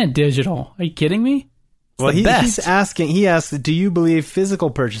 100% digital. Are you kidding me? Well, the best. he's asking. He asks, "Do you believe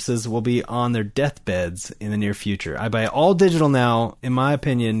physical purchases will be on their deathbeds in the near future?" I buy all digital now. In my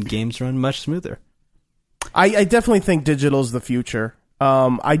opinion, games run much smoother. I definitely think digital's the future.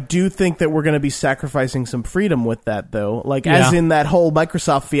 I do think that we're going to be sacrificing some freedom with that, though. Like, as in that whole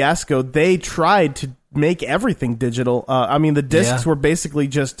Microsoft fiasco, they tried to make everything digital. I mean, the discs were basically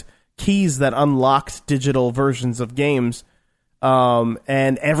just keys that unlocked digital versions of games.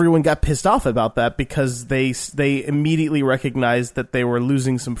 And everyone got pissed off about that because they immediately recognized that they were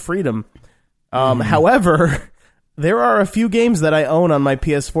losing some freedom. However, there are a few games that I own on my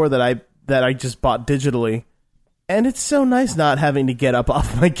PS4 that I just bought digitally, and it's so nice not having to get up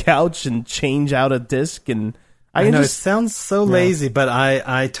off my couch and change out a disc. And I know it sounds so lazy, but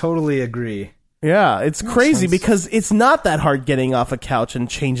I totally agree. Yeah, it's crazy because it's not that hard getting off a couch and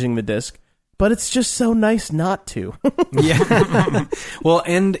changing the disc, but it's just so nice not to. Yeah. Well,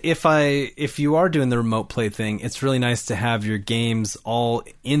 and if you are doing the remote play thing, it's really nice to have your games all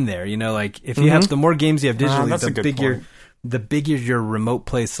in there. You know, like if you have the more games you have digitally, the bigger your remote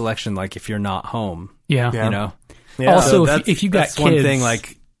play selection. Like if you're not home, Yeah. you know. Yeah. Also, So if you got that's kids, one thing.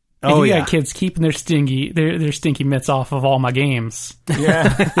 Like, if you got kids keeping their stinky mitts off of all my games,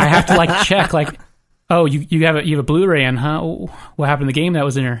 I have to like check like, oh, you have a Blu-ray in, huh? What happened to the game that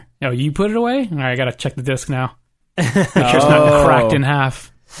was in here? Oh, you put it away? All right, I gotta check the disc now. Make sure it's not cracked in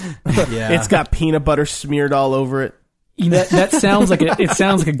half. Yeah. It's got peanut butter smeared all over it. That sounds like it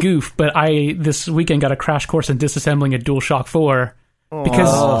sounds like a goof, but I this weekend got a crash course in disassembling a DualShock 4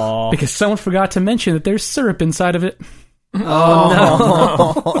 because someone forgot to mention that there's syrup inside of it.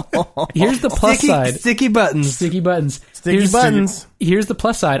 Oh no! Here's the plus side. Sticky buttons. Sticky buttons. Here's the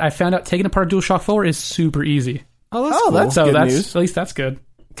plus side. I found out taking apart DualShock 4 is super easy. Oh, that's cool. That's good news. At least that's good.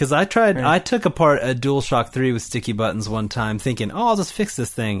 Because I took apart a DualShock 3 with sticky buttons one time thinking, I'll just fix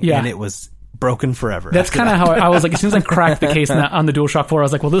this thing. Yeah. And it was broken forever. That's kind of how I was like, as soon as I cracked the case on the DualShock 4, I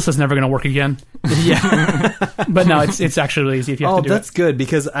was like, well, this is never going to work again. Yeah. But no, it's actually really easy if you have to do it. Oh, that's good,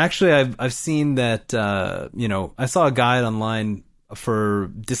 because actually I've seen that, I saw a guide online for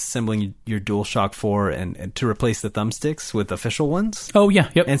disassembling your DualShock 4 and to replace the thumbsticks with official ones. Oh, yeah.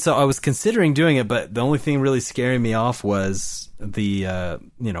 Yep. And so I was considering doing it, but the only thing really scaring me off was the,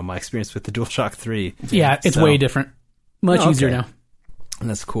 my experience with the DualShock 3. Yeah, it's way different. Much easier now. And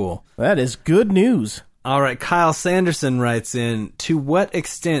that's cool. That is good news. All right, Kyle Sanderson writes in, to what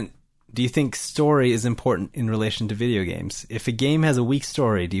extent do you think story is important in relation to video games? If a game has a weak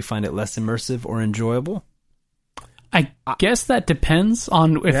story, do you find it less immersive or enjoyable? I guess that depends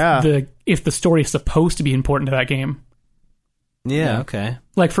on if the story is supposed to be important to that game. Yeah, okay.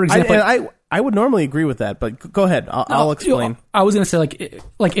 Like, for example... I would normally agree with that, but go ahead. I'll explain. I was going to say,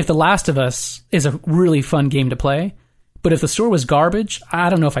 like if The Last of Us is a really fun game to play, but if the story was garbage,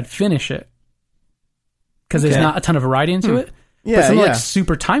 I don't know if I'd finish it. Because there's not a ton of variety into it. Yeah, but something like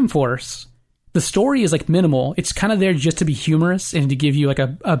Super Time Force, the story is like minimal. It's kind of there just to be humorous and to give you like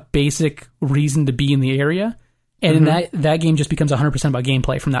a basic reason to be in the area. And in that game just becomes 100% about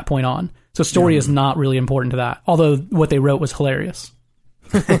gameplay from that point on. So story is not really important to that. Although what they wrote was hilarious.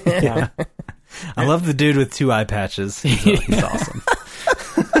 Yeah. I love the dude with 2 eye patches. He's awesome.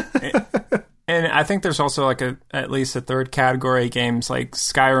 And I think there's also like at least a third category of games like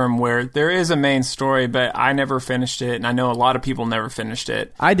Skyrim where there is a main story, but I never finished it, and I know a lot of people never finished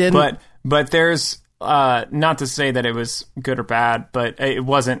it. I didn't. But there's not to say that it was good or bad, but it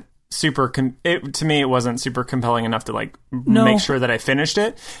wasn't super. To me, it wasn't super compelling enough to make sure that I finished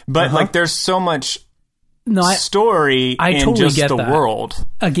it. But like, there's so much story I in totally just get the that. world.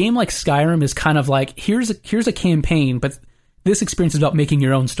 A game like Skyrim is kind of like here's a campaign, but this experience is about making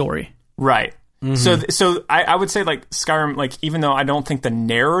your own story. Right. Mm-hmm. So I would say like Skyrim, like even though I don't think the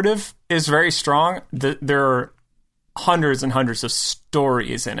narrative is very strong, there are hundreds and hundreds of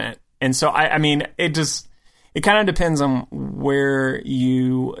stories in it, and so I mean it kind of depends on where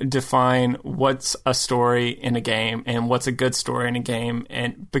you define what's a story in a game and what's a good story in a game,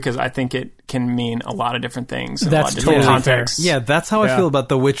 and because I think it can mean a lot of different things. That's a lot of different totally contexts. fair. Yeah, that's how I feel about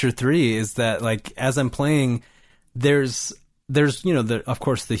The Witcher 3, is that like as I'm playing, there's of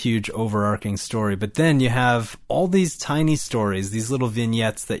course the huge overarching story, but then you have all these tiny stories, these little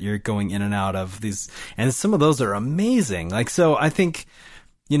vignettes that you're going in and out of these, and some of those are amazing. Like, so I think,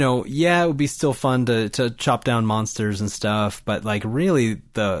 it would be still fun to chop down monsters and stuff, but like really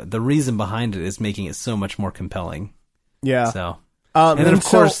the reason behind it is making it so much more compelling. Yeah. So, and then of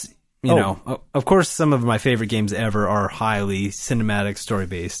course, some of my favorite games ever are highly cinematic, story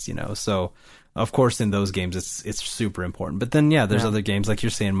based. So. Of course, in those games, it's super important. But then, there's other games, like you're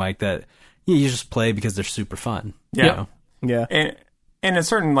saying, Mike, that you just play because they're super fun. Yeah. Yeah. And in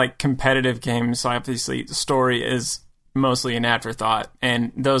certain, like, competitive games, obviously, the story is mostly an afterthought.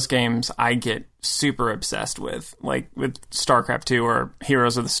 And those games I get super obsessed with. Like, with StarCraft 2 or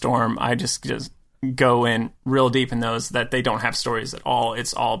Heroes of the Storm, I just go in real deep in those that they don't have stories at all.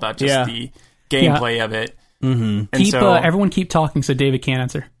 It's all about just the gameplay of it. Mm-hmm. And everyone keep talking so David can't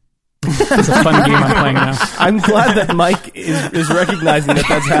answer. It's a fun game I'm playing now. I'm glad that Mike is recognizing that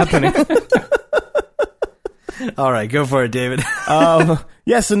that's happening. All right, go for it, David.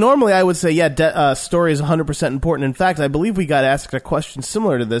 Yeah, so normally I would say, story is 100% important. In fact, I believe we got asked a question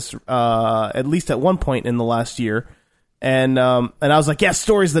similar to this, at least at one point in the last year. And I was like, yeah,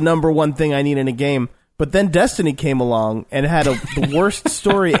 story's the number one thing I need in a game. But then Destiny came along and had the worst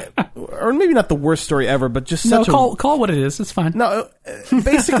story, or maybe not the worst story ever, but just such call what it is. It's fine. No,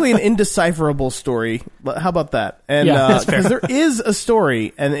 basically an indecipherable story. How about that? And that's fair. because there is a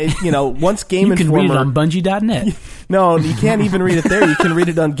story, and once Game you Informer, can read it on Bungie.net. No, you can't even read it there. You can read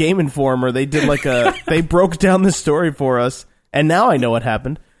it on Game Informer. They did they broke down the story for us, and now I know what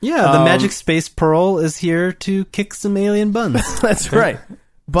happened. Yeah, the Magic Space Pearl is here to kick some alien buns. That's right.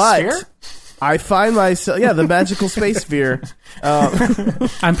 But Sphere? I find myself, the magical space sphere.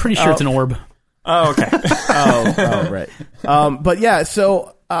 I'm pretty sure it's an orb. Oh, okay. Oh, right. But yeah,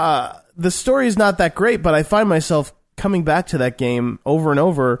 so the story is not that great, but I find myself coming back to that game over and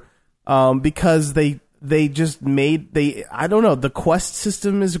over because they just I don't know, the quest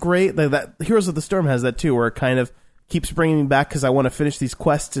system is great. That Heroes of the Storm has that too, where it kind of keeps bringing me back because I want to finish these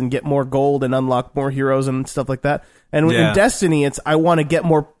quests and get more gold and unlock more heroes and stuff like that. And in Destiny, I want to get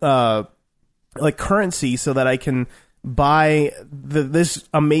more currency so that I can buy this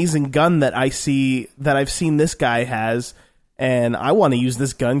amazing gun that I've seen this guy has, and I want to use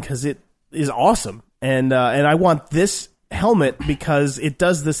this gun because it is awesome, and I want this helmet because it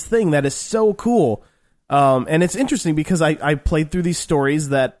does this thing that is so cool. And it's interesting because I played through these stories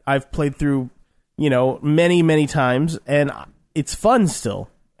that I've played through, many, many times, and it's fun still,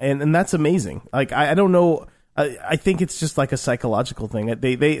 and that's amazing. Like I don't know. I think it's just like a psychological thing.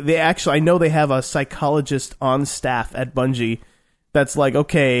 They actually, I know they have a psychologist on staff at Bungie that's like,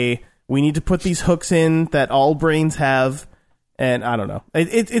 okay, we need to put these hooks in that all brains have, and I don't know.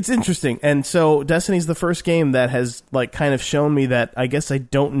 It's interesting. And so Destiny's the first game that has kind of shown me that I guess I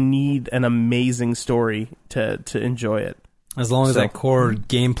don't need an amazing story to enjoy it. As long as that core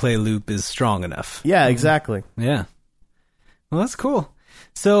gameplay loop is strong enough. Yeah, exactly. Yeah. Well, that's cool.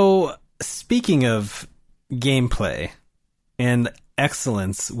 So, speaking of gameplay and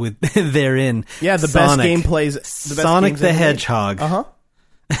excellence with therein. Yeah, the Sonic, best gameplays. Sonic the Hedgehog. Uh-huh.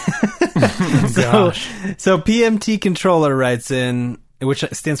 So PMT Controller writes in, which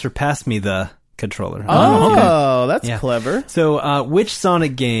stands for Pass Me the Controller. Oh, that's clever. So, which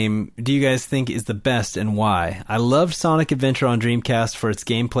Sonic game do you guys think is the best and why? I loved Sonic Adventure on Dreamcast for its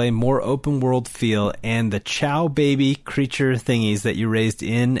gameplay, more open world feel, and the Chow Baby creature thingies that you raised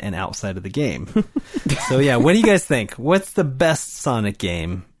in and outside of the game. So yeah, what do you guys think? What's the best Sonic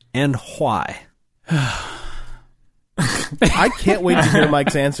game and why? I can't wait to hear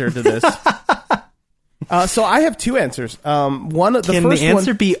Mike's answer to this. So I have two answers. Can the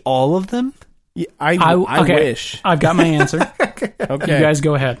answer be all of them? Yeah, I wish. I've got my answer. Okay. You guys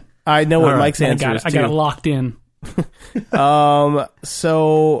go ahead. I know what Mike's answer is, too. I got it locked in.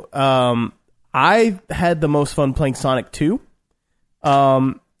 I had the most fun playing Sonic 2.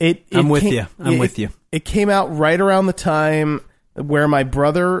 I'm with you. It came out right around the time where my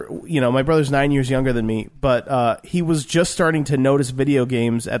brother, my brother's 9 years younger than me, but he was just starting to notice video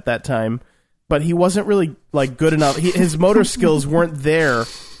games at that time, but he wasn't really good enough. His motor skills weren't there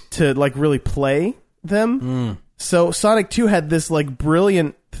to really play them. So Sonic 2 had this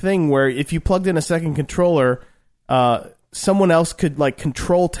brilliant thing where if you plugged in a second controller, someone else could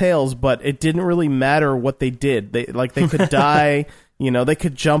control Tails, but it didn't really matter what they did. They could die, they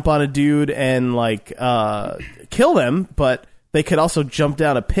could jump on a dude and kill them, but they could also jump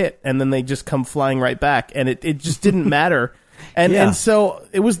down a pit and then they just come flying right back, and it just didn't matter. And so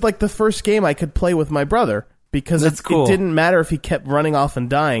it was the first game I could play with my brother, because it didn't matter if he kept running off and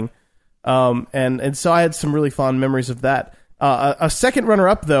dying. And so I had some really fond memories of that. A second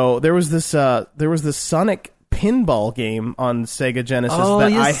runner-up, though, there was this Sonic pinball game on Sega Genesis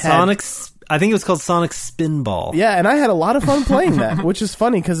I had. I think it was called Sonic Spinball. Yeah, and I had a lot of fun playing that, which is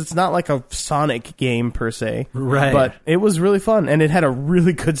funny because it's not like a Sonic game per se. Right. But it was really fun, and it had a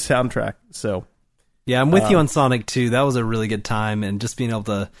really good soundtrack, so... Yeah, I'm with you on Sonic 2. That was a really good time, and just being able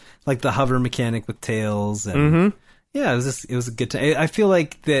to the hover mechanic with Tails, and yeah, it was a good time. I feel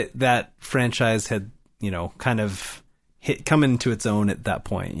like that franchise had kind of come into its own at that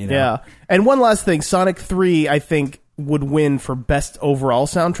point. Yeah, and one last thing, Sonic 3 I think would win for best overall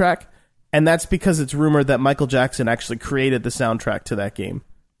soundtrack, and that's because it's rumored that Michael Jackson actually created the soundtrack to that game.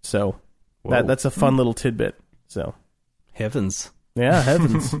 So that's a fun little tidbit. So heavens, yeah,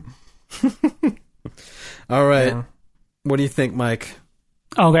 heavens. All right. Yeah. What do you think, Mike?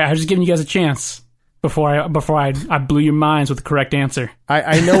 Okay, I was just giving you guys a chance before I blew your minds with the correct answer.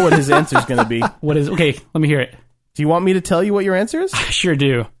 I know what his answer is going to be. What is? Okay, let me hear it. Do you want me to tell you what your answer is? I sure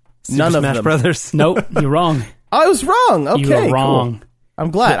do. None of Smash them. Brothers. Nope, you're wrong. I was wrong. Okay, You were wrong. Cool. I'm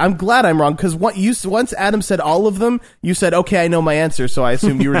glad. I'm glad I'm wrong because once Adam said all of them, you said, okay, I know my answer, so I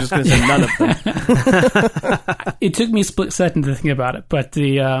assumed you were just going to say none of them. It took me a split second to think about it, but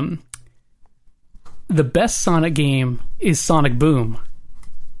the best Sonic game is Sonic Boom.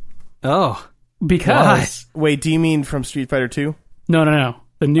 Oh. Because... Wait, do you mean from Street Fighter 2? No.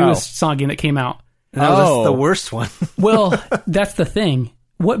 The newest Sonic game that came out. No, that's the worst one. Well, that's the thing.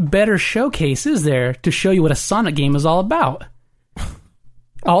 What better showcase is there to show you what a Sonic game is all about?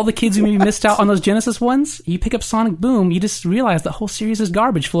 All the kids who maybe missed out on those Genesis ones, you pick up Sonic Boom, you just realize the whole series is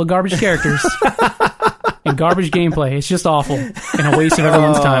garbage, full of garbage characters. And garbage gameplay. It's just awful. And a waste of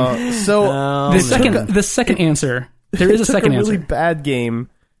everyone's time. So the second answer, there is a second answer. It's a really bad game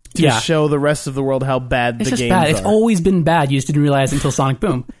to show the rest of the world how bad the games bad. are. It's always been bad. You just didn't realize until Sonic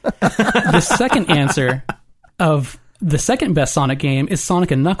Boom. The second answer of the second best Sonic game is Sonic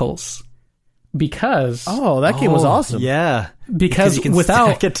and Knuckles. Because that game was awesome. Yeah. Because you can without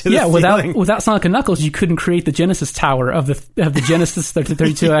stack it to the ceiling. without Sonic and Knuckles, you couldn't create the Genesis Tower of the Genesis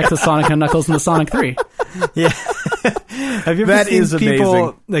 32X of Sonic and Knuckles and the Sonic 3. Yeah. Have you ever seen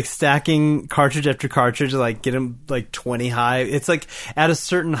people like stacking cartridge after cartridge, like get them like 20 high? It's like at a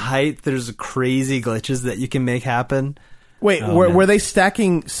certain height, there's crazy glitches that you can make happen. Wait, were they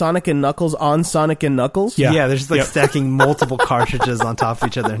stacking Sonic and Knuckles on Sonic and Knuckles? Yeah, they're just like stacking multiple cartridges on top of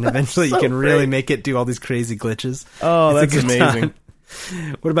each other, and eventually you can really make it do all these crazy glitches. Oh, that's amazing.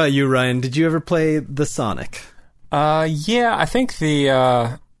 Time. What about you, Ryan? Did you ever play the Sonic? Yeah, I think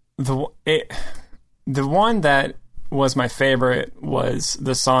the one that was my favorite was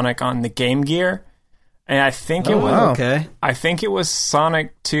the Sonic on the Game Gear. And I think it was okay. I think it was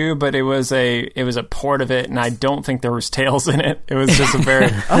Sonic 2, but it was a port of it, and I don't think there was Tails in it. It was just a very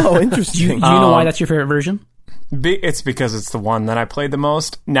interesting. Do you know why that's your favorite version? It's because it's the one that I played the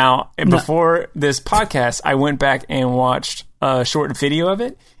most. Now, before this podcast, I went back and watched a short video of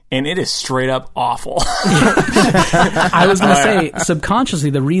it, and it is straight up awful. I was going to say, subconsciously,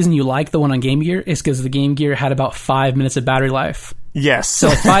 the reason you like the one on Game Gear is because the Game Gear had about 5 minutes of battery life. Yes. So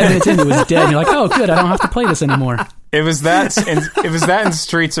like 5 minutes in, it was dead, and you're like, oh, good, I don't have to play this anymore. It was that, and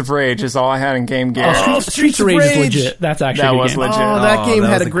Streets of Rage is all I had in Game Gear. Streets of Rage is legit. That's actually that a good was game. legit. That game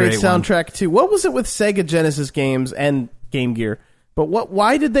had was a great one. soundtrack too. What was it with Sega Genesis games and Game Gear? But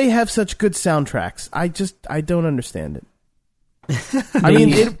why did they have such good soundtracks? I don't understand it. I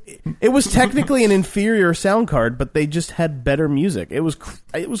mean, it was technically an inferior sound card, but they just had better music. It was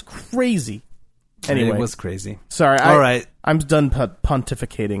crazy. Anyway, it was crazy. Sorry. All right. I'm done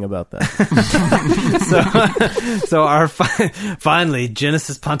pontificating about that. So our finally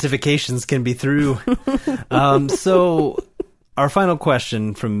Genesis pontifications can be through. So our final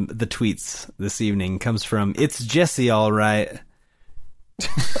question from the tweets this evening comes from It's Jesse, all right.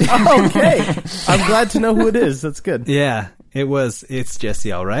 Okay. I'm glad to know who it is. That's good. Yeah. It's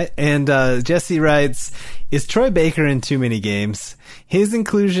Jesse, all right. And Jesse writes, is Troy Baker in too many games? His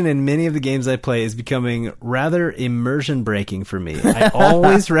inclusion in many of the games I play is becoming rather immersion breaking for me. I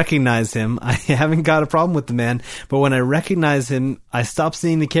always recognize him. I haven't got a problem with the man, but when I recognize him, I stop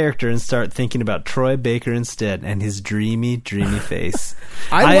seeing the character and start thinking about Troy Baker instead and his dreamy, dreamy face.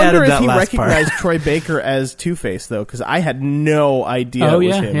 I wonder if he recognized Troy Baker as Two-Face, though, because I had no idea it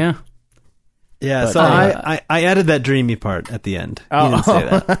was him. Yeah. Yeah, but, so I added that dreamy part at the end. You didn't say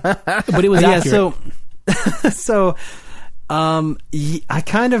that. But it was accurate. I'm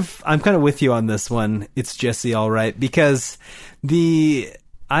kind of with you on this one. It's Jesse, all right, because I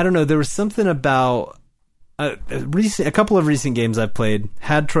don't know, there was something about a couple of recent games I've played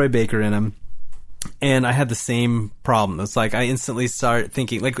had Troy Baker in them, and I had the same problem. It's like I instantly start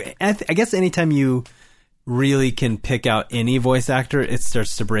thinking, like, I guess anytime you really can pick out any voice actor, it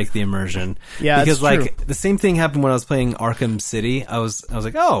starts to break the immersion. Yeah, because that's like true. the same thing happened when I was playing Arkham City. I was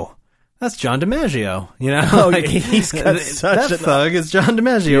like, oh, that's John DiMaggio. You know, Oh, like, he's got such that thug is John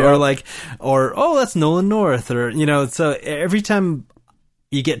DiMaggio, or oh, that's Nolan North, or you know. So every time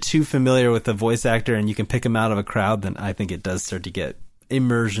you get too familiar with the voice actor and you can pick him out of a crowd, then I think it does start to get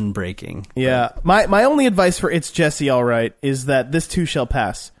immersion breaking. Yeah, my only advice for It's Jesse, all right, is that this too shall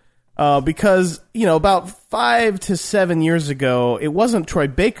pass. Because, you know, about 5 to 7 years ago, it wasn't Troy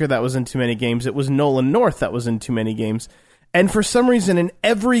Baker that was in too many games. It was Nolan North that was in too many games. And for some reason, in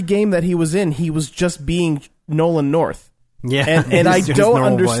every game that he was in, he was just being Nolan North. Yeah. And I don't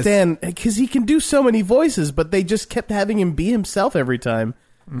understand, because he can do so many voices, but they just kept having him be himself every time.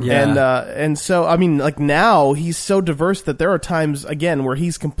 Yeah. And so, I mean, like now, he's so diverse that there are times, again, where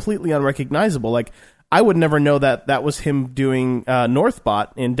he's completely unrecognizable. Like, I would never know that was him doing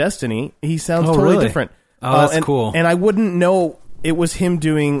Northbot in Destiny. He sounds totally really? different. Oh, that's cool. And I wouldn't know it was him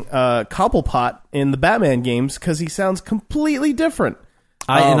doing Cobblepot in the Batman games because he sounds completely different.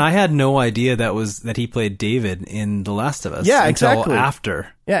 And I had no idea that he played David in The Last of Us. Yeah, until exactly. After.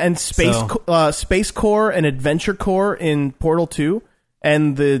 Yeah, and Space Core and Adventure Core in Portal 2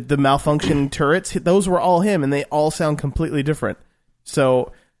 and the malfunctioning turrets, those were all him, and they all sound completely different.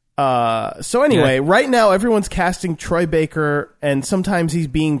 So anyway, right now everyone's casting Troy Baker, and sometimes he's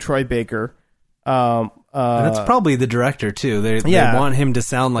being Troy Baker. And that's probably the director too. They want him to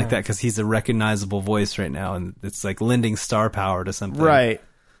sound like that because he's a recognizable voice right now, and it's like lending star power to something. Right,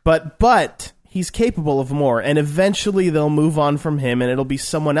 but he's capable of more, and eventually they'll move on from him, and it'll be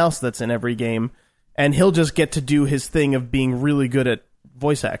someone else that's in every game, and he'll just get to do his thing of being really good at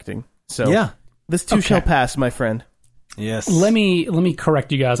voice acting. So this too shall pass, my friend. Yes. Let me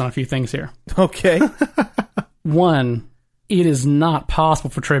correct you guys on a few things here. Okay. One, it is not possible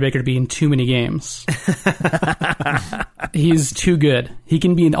for Troy Baker to be in too many games. He's too good. He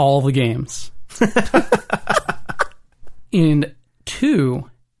can be in all the games. And two,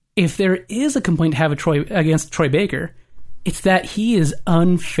 if there is a complaint to have against Troy Baker, it's that he is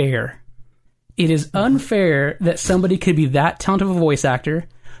unfair. It is unfair that somebody could be that talented of a voice actor.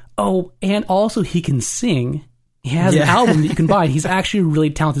 Oh, and also he can sing. He has an album that you can buy. He's actually a really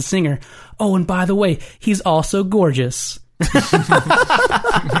talented singer. Oh, and by the way, he's also gorgeous.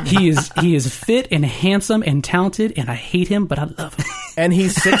 He is fit and handsome and talented, and I hate him, but I love him. And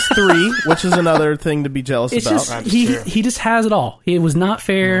he's 6'3", which is another thing to be jealous about. Just, he just has it all. It was not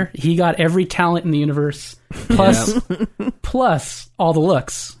fair. He got every talent in the universe, plus all the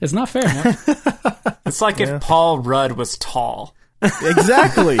looks. It's not fair. It's like if Paul Rudd was tall.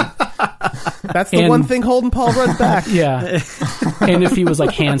 Exactly. That's the one thing holding Paul Rudd back. Yeah. And if he was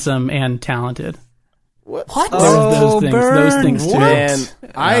like handsome and talented. What? Those things too. Man,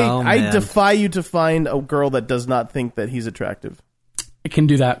 I defy you to find a girl that does not think that he's attractive. I can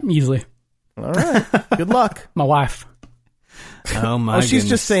do that easily. All right. Good luck. My wife. Oh my goodness. She's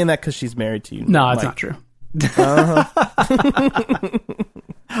just saying that because she's married to you. No, it's not true.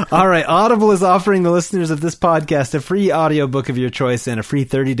 All right, Audible is offering the listeners of this podcast a free audiobook of your choice and a free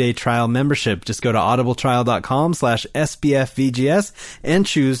 30-day trial membership. Just go to audibletrial.com/SBFVGS and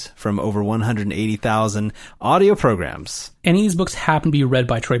choose from over 180,000 audio programs. Any of these books happen to be read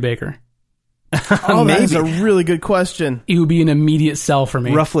by Troy Baker? That's a really good question. It would be an immediate sell for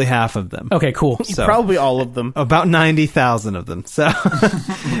me. Roughly half of them. Okay, cool. So, probably all of them. About 90,000 of them. So,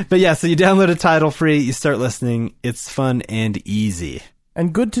 but yeah, so you download a title free, you start listening. It's fun and easy.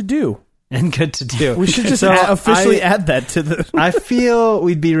 And good to do. And good to do. We should just officially add that to the... I feel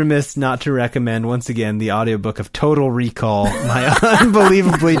we'd be remiss not to recommend, once again, the audiobook of Total Recall, my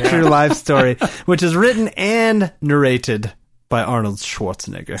unbelievably true life story, which is written and narrated by Arnold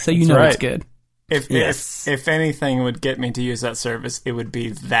Schwarzenegger. So you know it's good. If anything would get me to use that service, it would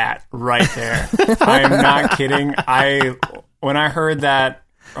be that right there. I am not kidding. When I heard that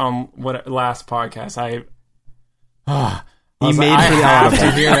last podcast, I have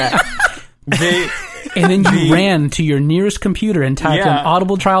to hear that. And then you ran to your nearest computer and typed in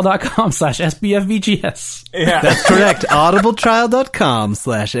audibletrial.com/SBFVGS. Yeah, that's correct.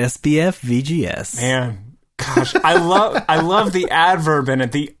 audibletrial.com/SBFVGS. Man. Gosh, I love the adverb in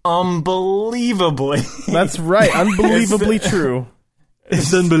it, the unbelievably. That's right, unbelievably true.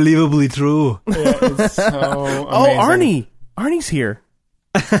 It's unbelievably true. Yeah, it's so amazing. Oh, Arnie's here.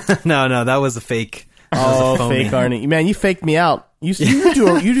 No, that was a fake. Oh, fake Arnie. Man, you faked me out. You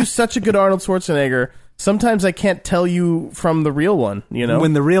do such a good Arnold Schwarzenegger. Sometimes I can't tell you from the real one, you know?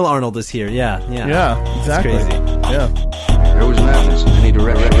 When the real Arnold is here, yeah. Yeah, exactly. It's crazy. Yeah. There was madness in any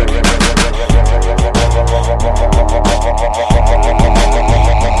direction.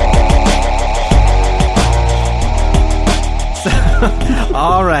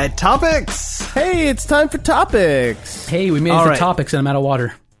 All right, topics. Hey, it's time for topics. Hey, we made it for topics and I'm out of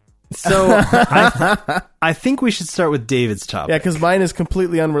water. So I think we should start with David's topic. Yeah, because mine is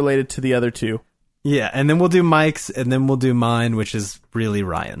completely unrelated to the other two. Yeah, and then we'll do Mike's, and then we'll do mine, which is really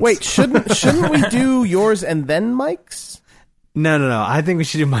Ryan's. Wait, shouldn't we do yours and then Mike's? No. I think we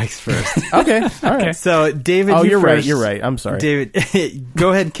should do Mike's first. Okay, all right. So, David, you're first. right. You're right. I'm sorry, David.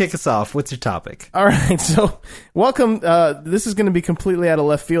 Go ahead and kick us off. What's your topic? All right. So, welcome. This is going to be completely out of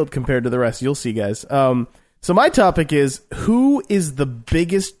left field compared to the rest. You'll see, guys. So my topic is, who is the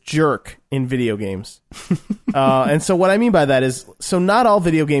biggest jerk in video games? And so what I mean by that is, so not all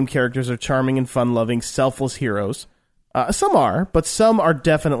video game characters are charming and fun-loving, selfless heroes. Some are, but some are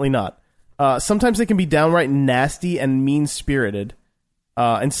definitely not. Sometimes they can be downright nasty and mean-spirited.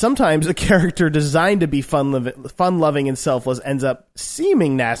 And sometimes a character designed to be fun-loving and selfless ends up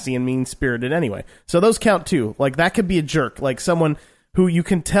seeming nasty and mean-spirited anyway. So those count too. Like, that could be a jerk. Like, someone who you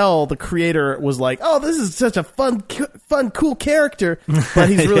can tell the creator was like, oh, this is such a fun, cool character, but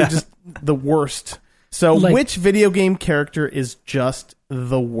he's really just the worst. So Like- which video game character is just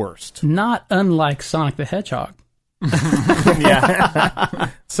the worst? Not unlike Sonic the Hedgehog.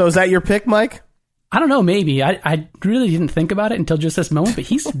 So is that your pick, Mike? I don't know, maybe. I really didn't think about it until just this moment, but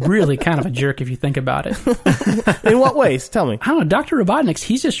he's really kind of a jerk if you think about it. In what ways? Tell me. I don't know, Dr. Robotnik's,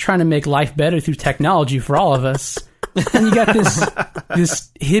 he's just trying to make life better through technology for all of us. And you got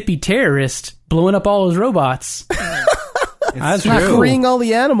this hippie terrorist blowing up all his robots. That's not cool. Freeing all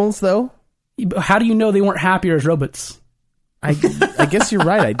the animals, though. How do you know they weren't happier as robots? I guess you're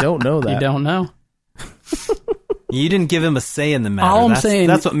right. I don't know that. You don't know. You didn't give him a say in the matter. All I'm saying-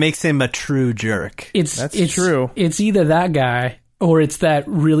 that's what makes him a true jerk. It's true. It's either that guy or it's that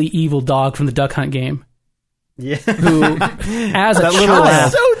really evil dog from the Duck Hunt game. Yeah. Who, as a That little child,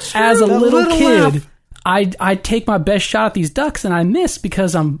 laugh. So true. as a That little little kid, laugh. I take my best shot at these ducks and I miss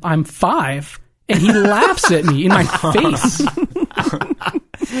because I'm 5 and he laughs at me in my face.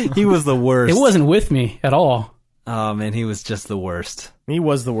 He was the worst. It wasn't with me at all. Oh, man, he was just the worst. He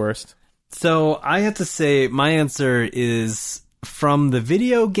was the worst. So I have to say my answer is from the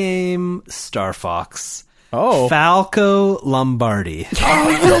video game Star Fox. Oh. Falco Lombardi. Oh,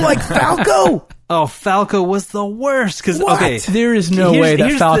 you don't like Falco? Oh, Falco was the worst. Because What? okay, There is no Here's- way that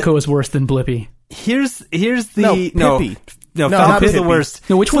here's Falco is worse than Blippi. here's the No, Pippi. no, No, Falco's not the Pippi. worst.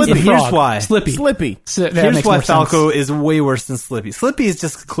 No, which one's the Here's frog? why. Slippy. Slippy. So that Here's makes why more Falco sense. is way worse than Slippy. Slippy is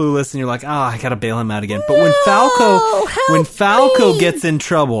just clueless, and you're like, I gotta bail him out again. But when Falco gets in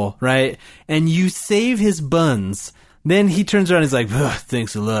trouble, right, and you save his buns, then he turns around and he's like,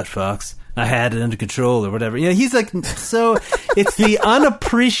 thanks a lot, Fox. I had it under control or whatever. You know, he's like, so it's the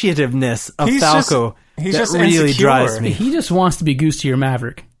unappreciativeness of Falco he's that just really insecure. drives me. He just wants to be Goose or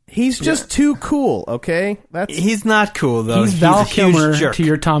Maverick. He's just too cool, okay? That's He's not cool though. He's Val a huge Kilmer jerk. to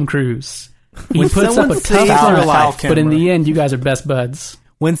your Tom Cruise. He When puts up someone a tough saves your fight, life, but in the end, you guys are best buds.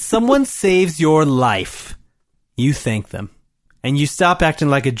 When someone saves your life, you thank them. And you stop acting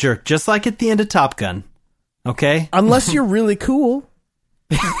like a jerk, just like at the end of Top Gun. Okay? unless you're really cool.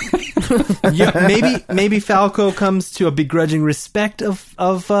 Maybe Falco comes to a begrudging respect of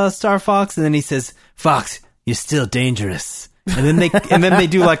Star Fox, and then he says, Fox, you're still dangerous. And then they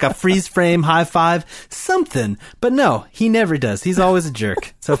do like a freeze frame high five, something. But no, he never does. He's always a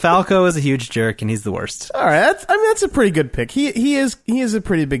jerk. So Falco is a huge jerk, and he's the worst. All right, that's a pretty good pick. He is a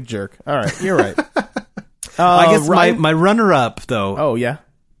pretty big jerk. All right, you're right. I guess Ryan- my runner-up, though, Oh yeah.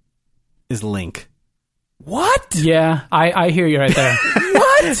 is Link. What? Yeah, I hear you right there.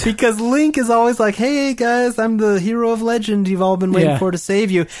 What? Because Link is always like, hey guys, I'm the hero of legend you've all been waiting Yeah. for to save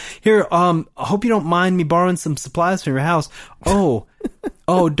you. Here, I hope you don't mind me borrowing some supplies from your house.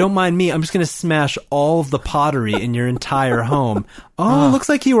 Oh, don't mind me. I'm just going to smash all of the pottery in your entire home. Oh, looks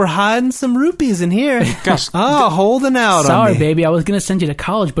like you were hiding some rupees in here. Gosh. Holding out Sorry, on me. baby, I was going to send you to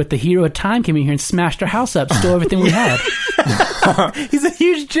college, but the hero of time came in here and smashed our house up, stole everything we had. He's a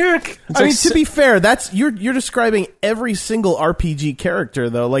huge jerk. I mean, to be fair, that's you're describing every single RPG character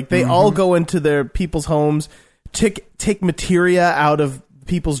though. Like they all go into their people's homes, take materia out of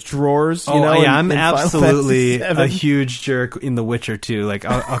people's drawers. You know, yeah, I'm in Final absolutely Fantasy a VII. huge jerk in The Witcher too. Like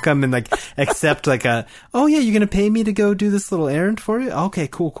I'll come and like accept like oh yeah, you're gonna pay me to go do this little errand for you? Okay,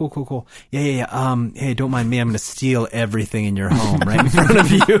 cool. Yeah. Hey, don't mind me. I'm gonna steal everything in your home right in front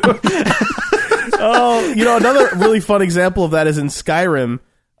of you. Oh, you know, another really fun example of that is in Skyrim.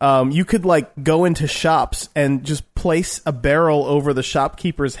 You could like go into shops and just place a barrel over the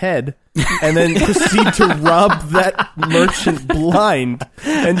shopkeeper's head and then proceed to rob that merchant blind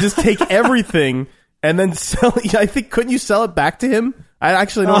and just take everything and then sell it. I think, couldn't you sell it back to him? I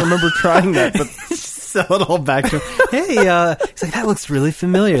actually don't remember trying that, but Sell it all back to him. Hey, he's like, that looks really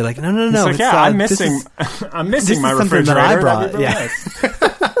familiar. Like, no. It's like, it's, yeah, I'm this missing. is- I'm this missing is my something that I refrigerator. brought. That'd be Yeah.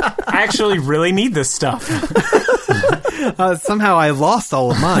 nice. I actually really need this stuff. Somehow I lost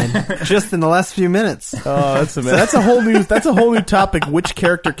all of mine just in the last few minutes. oh, that's a whole new topic. Which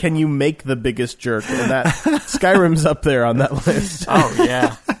character can you make the biggest jerk? And that Skyrim's up there on that list. Oh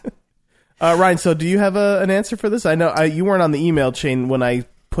yeah. Ryan, so do you have an answer for this? I know you weren't on the email chain when I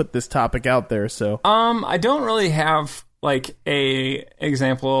put this topic out there, so I don't really have like a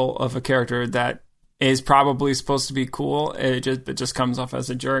example of a character that is probably supposed to be cool. It just comes off as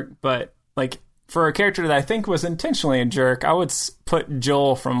a jerk. But like for a character that I think was intentionally a jerk, I would put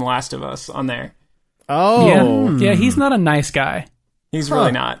Joel from Last of Us on there. oh Yeah, he's not a nice guy. He's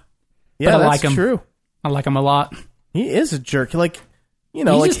really not. yeah, but I that's like him. true. I like him a lot. He is a jerk. Like you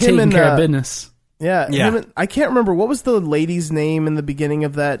know, He's like just him taking and care of business. Yeah. I can't remember what was the lady's name in the beginning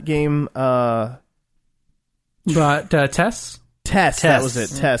of that game. But Tess? Tess. That was it.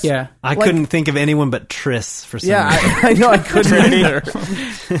 Tess. Yeah. I couldn't think of anyone but Triss for some Yeah, reason. I know I couldn't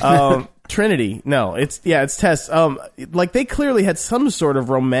either. Trinity. No, it's Tess. Like they clearly had some sort of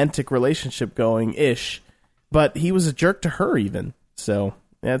romantic relationship going ish, but he was a jerk to her even. So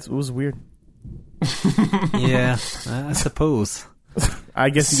yeah, it was weird. Yeah, I suppose. I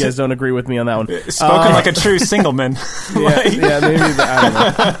guess you guys don't agree with me on that one. Spoken like a true singleman. Yeah, maybe.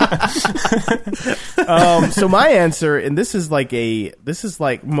 I don't know. So my answer, and this is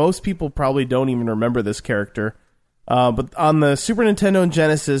like most people probably don't even remember this character, but on the Super Nintendo and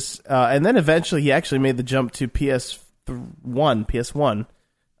Genesis, and then eventually he actually made the jump to PS1.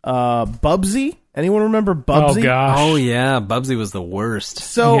 Bubsy. Anyone remember Bubsy? Oh gosh. Oh yeah, Bubsy was the worst.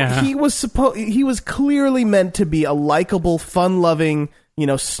 So Yeah. he was clearly meant to be a likable, fun-loving,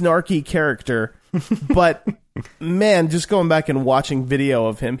 snarky character, but man, just going back and watching video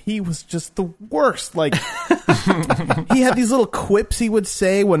of him, he was just the worst. Like he had these little quips he would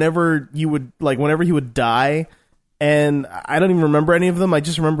say whenever he would die, and I don't even remember any of them. I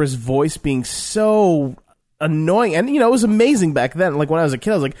just remember his voice being so annoying, and it was amazing back then. Like when I was a kid,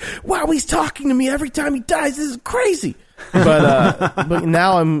 I was like, wow, he's talking to me every time he dies. This is crazy. But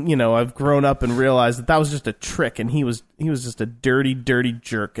now I've grown up and realized that was just a trick, and he was just a dirty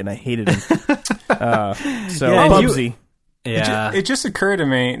jerk, and I hated him. Bubsy. It just occurred to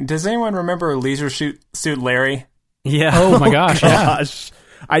me, does anyone remember Leisure Suit Larry? Yeah. Oh my gosh. Gosh.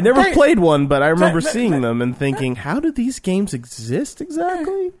 I never played one, but I remember seeing them and thinking, how do these games exist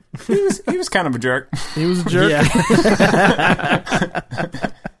exactly? He was kind of a jerk. He was a jerk.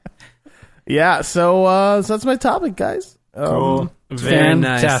 Yeah. So that's my topic, guys. Cool. Very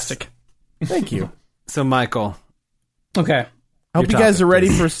nice. Fantastic. Thank you. So Michael, Okay. I hope you Your guys topic, are ready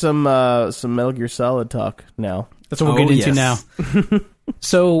please. for some Metal Gear Solid talk now. That's what we're getting into yes. now.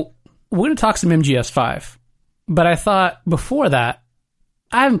 So we're going to talk some MGS5. But I thought before that,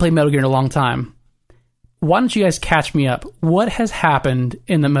 I haven't played Metal Gear in a long time. Why don't you guys catch me up? What has happened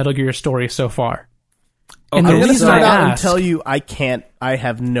in the Metal Gear story so far? And I'm the going to reason start I out and asked, tell you I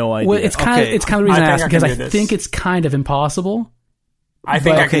have no idea. well, it's kind Okay. of the reason I I asked, think I because can I do this. think it's kind of impossible. I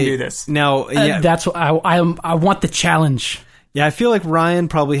think But- I can okay, do this. now, yeah, That's what I want the challenge. yeah, I feel like Ryan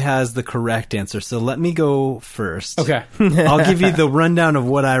probably has the correct answer. So let me go first. Okay. I'll give you the rundown of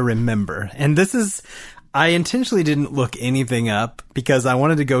what I remember. And I intentionally didn't look anything up because I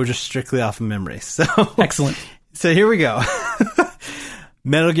wanted to go just strictly off of memory. So Excellent. So here we go.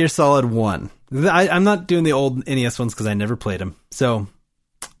 Metal Gear Solid 1. I'm not doing the old NES ones because I never played them. So,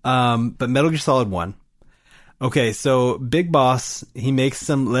 but Metal Gear Solid 1. Okay, so Big Boss, he makes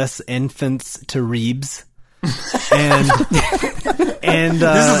some less infants to Reebs. And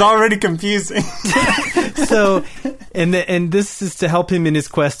This is already confusing. so, and this is to help him in his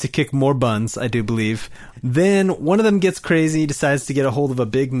quest to kick more buns, I do believe. Then one of them gets crazy, decides to get a hold of a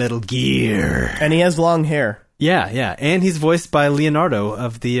big Metal Gear. And he has long hair. Yeah, and he's voiced by Leonardo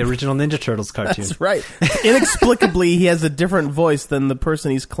of the original Ninja Turtles cartoon. That's right. Inexplicably, he has a different voice than the person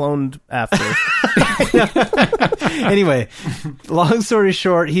he's cloned after. Anyway, long story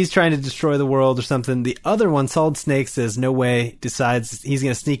short, he's trying to destroy the world or something. The other one, Solid Snake, says no way, decides he's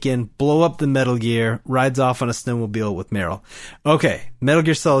going to sneak in, blow up the Metal Gear, rides off on a snowmobile with Meryl. Okay, Metal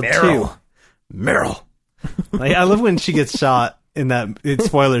Gear Solid 2. Meryl. Like, I love when she gets shot in that, it's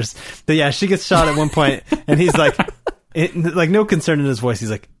spoilers. But yeah, she gets shot at one point, and he's like, no concern in his voice.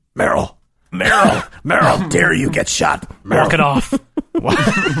 He's like, Meryl, dare you get shot? Mark it off.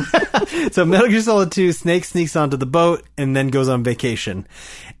 So Metal Gear Solid 2, Snake sneaks onto the boat and then goes on vacation.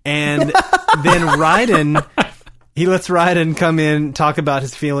 And then Raiden, he lets Raiden come in, talk about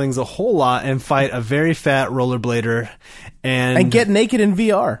his feelings a whole lot, and fight a very fat rollerblader. And And get naked in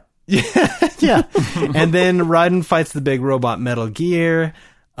VR. yeah. And then Raiden fights the big robot Metal Gear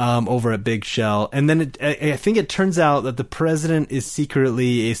over at Big Shell. And then I think it turns out that the president is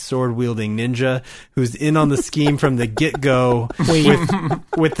secretly a sword-wielding ninja who's in on the scheme from the get-go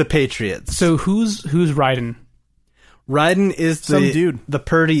with the Patriots. So who's Raiden? Raiden is Some dude. the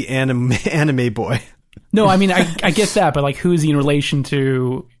purdy anime boy. No, I mean I get that, but like who's he in relation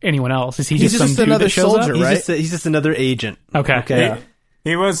to anyone else? Is he He's just some just dude another that shows soldier, up? right? He's just another agent. Okay. Okay. Yeah.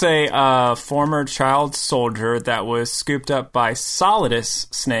 He was a former child soldier that was scooped up by Solidus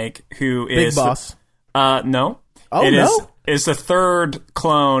Snake, who Big is Boss. No. Oh, It no? is the third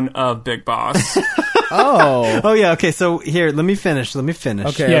clone of Big Boss. Oh. Oh yeah, okay, so here, let me finish.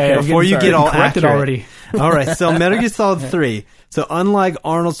 Okay. Yeah, Before you sorry. get all corrected accurate. already. All right, so Metal Gear Solid 3. So unlike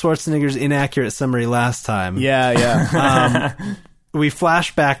Arnold Schwarzenegger's inaccurate summary last time, Yeah. we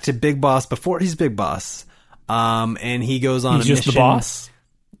flash back to Big Boss before he's Big Boss. And he goes on He's a just mission. the boss.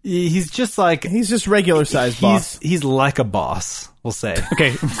 He's just like He's just regular sized boss. He's like a boss, we'll say.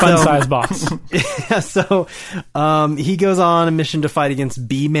 Okay, fun-sized boss. Yeah, so he goes on a mission to fight against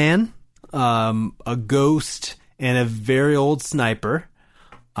B-Man, a ghost, and a very old sniper.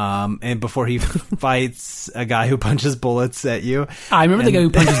 And before he fights a guy who punches bullets at you. I remember the guy who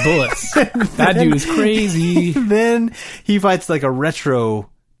punches bullets. That dude is crazy. Then he fights like a retro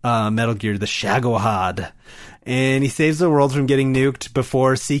Metal Gear, the Shagohod. And he saves the world from getting nuked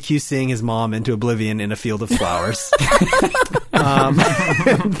before CQCing his mom into oblivion in a field of flowers.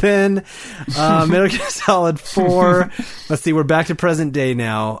 Then Metal Gear Solid 4. Let's see, we're back to present day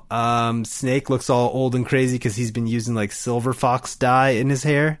now. Snake looks all old and crazy because he's been using like silver fox dye in his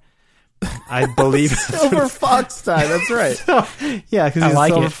hair. I believe Silver fox dye, that's right. yeah, because I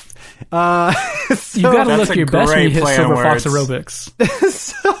like it. You gotta That's look a your best when you great hit play Silver on Fox words. aerobics.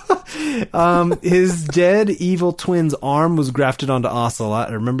 His dead evil twin's arm was grafted onto Ocelot.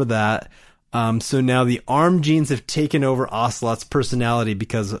 I remember that. So now the arm genes have taken over Ocelot's personality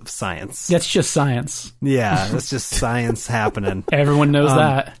because of science. That's just science. Yeah, that's just science happening. Everyone knows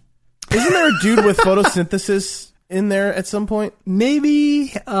that. Isn't there a dude with photosynthesis in there at some point?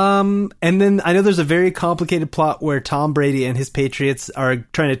 Maybe. And then I know there's a very complicated plot where Tom Brady and his Patriots are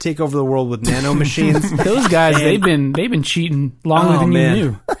trying to take over the world with nanomachines. Those guys, they've been cheating longer than man. you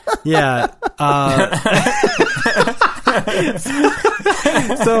knew. Yeah.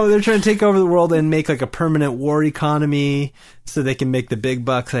 So they're trying to take over the world and make like a permanent war economy so they can make the big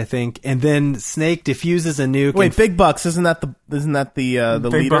bucks, I think. And then Snake diffuses a nuke. Wait, Big Bucks, isn't that the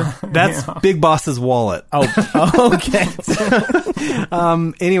leader? That's Big Boss's wallet. Oh, okay.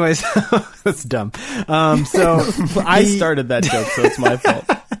 Anyways, that's dumb. So I started that joke, so it's my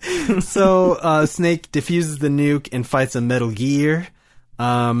fault. So Snake diffuses the nuke and fights a Metal Gear.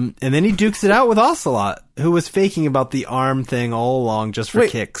 And then he dukes it out with Ocelot, who was faking about the arm thing all along just for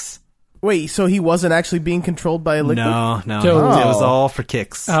kicks. Wait, so he wasn't actually being controlled by a liquid? No. So- It was all for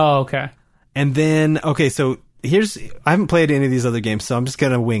kicks. Oh, okay. And then, okay, so I haven't played any of these other games, so I'm just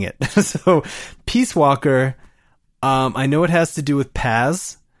going to wing it. So Peace Walker, I know it has to do with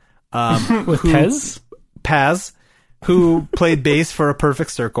Paz. With Pez? Paz, who played bass for A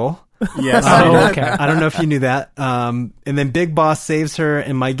Perfect Circle. Yes. Oh, okay. I don't know if you knew that. And then Big Boss saves her,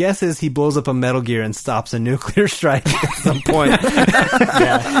 and my guess is he blows up a Metal Gear and stops a nuclear strike at some point.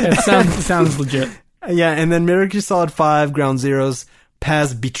 It sounds legit. Yeah, and then Metal Gear Solid 5, Ground Zeroes,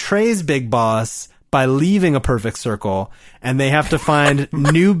 Paz betrays Big Boss by leaving A Perfect Circle, and they have to find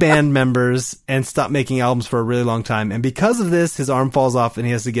new band members and stop making albums for a really long time. And because of this, his arm falls off and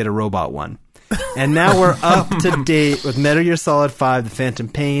he has to get a robot one. And now we're up to date with Metal Gear Solid 5, The Phantom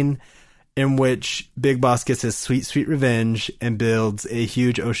Pain, in which Big Boss gets his sweet, sweet revenge and builds a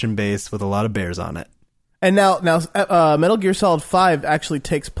huge ocean base with a lot of bears on it. And now, Metal Gear Solid 5 actually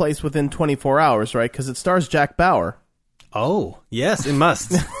takes place within 24 hours, right? Because it stars Jack Bauer. Oh, yes, it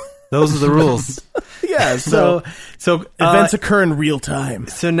must. Those are the rules. Yeah, So events occur in real time.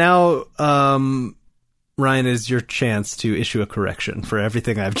 So now, Ryan, is your chance to issue a correction for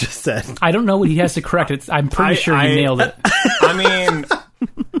everything I've just said. I don't know what he has to correct. I'm pretty sure he nailed it. I mean,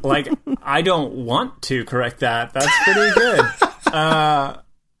 like, I don't want to correct that. That's pretty good.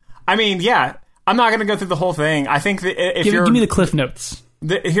 I mean, yeah, I'm not going to go through the whole thing. I think that if Give me the Cliff Notes.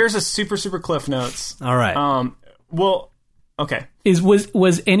 here's a super, super Cliff Notes. All right. Well, okay.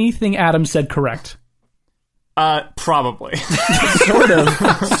 Was anything Adam said correct? Probably. Sort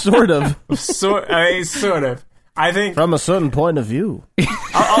of. Sort of. I think. From a certain point of view.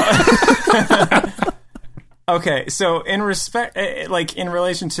 Okay, so in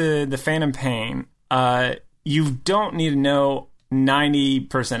relation to the Phantom Pain, you don't need to know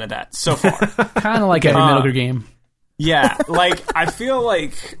 90% of that so far. Kind of like every Metal Gear game. Yeah, like, I feel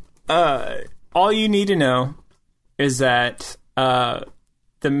like all you need to know is that the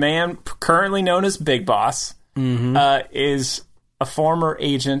man currently known as Big Boss is a former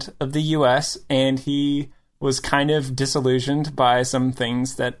agent of the U.S., and he was kind of disillusioned by some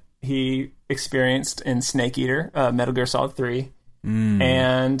things that he experienced in Snake Eater, Metal Gear Solid 3.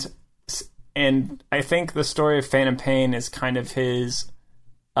 And I think the story of Phantom Pain is kind of his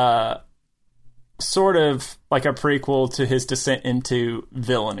sort of like a prequel to his descent into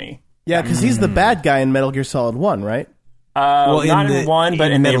villainy. Yeah, because he's the bad guy in Metal Gear Solid 1, right? Well, not in 1,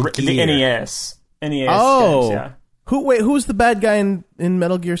 but in the Gear. NES. NES Oh. games, yeah. Who's the bad guy in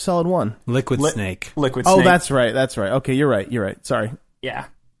Metal Gear Solid 1? Liquid Snake. Liquid Oh, Snake. that's right. Okay, you're right. Sorry. Yeah.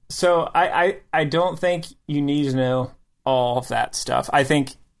 So I don't think you need to know all of that stuff. I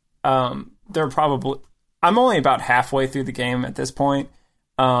think there are probably I'm only about halfway through the game at this point.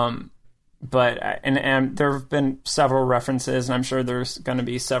 But and there have been several references, and I'm sure there's going to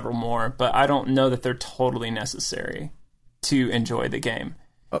be several more, but I don't know that they're totally necessary to enjoy the game.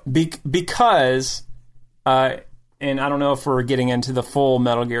 Because, and I don't know if we're getting into the full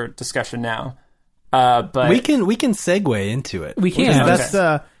Metal Gear discussion now, but we can segue into it. We can. That's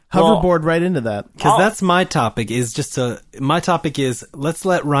hoverboard right into that. Because that's my topic. My topic is let's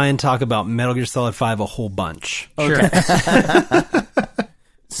let Ryan talk about Metal Gear Solid 5 a whole bunch. Sure.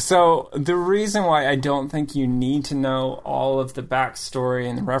 So the reason why I don't think you need to know all of the backstory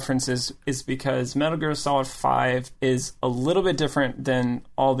and the references is because Metal Gear Solid 5 is a little bit different than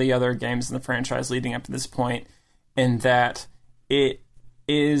all the other games in the franchise leading up to this point, in that it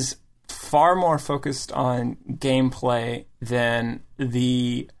is far more focused on gameplay than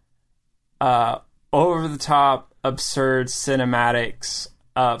the over-the-top, absurd cinematics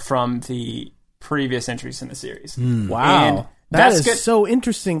from the previous entries in the series. Wow. And that is good. So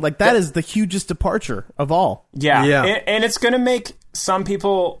interesting. Like, that is the hugest departure of all. Yeah. Yeah. And it's going to make some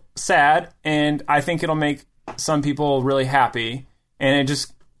people sad, and I think it'll make some people really happy. And it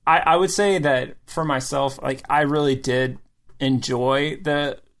just, I would say that for myself, like, I really did enjoy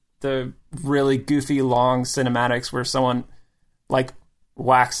the really goofy long cinematics where someone like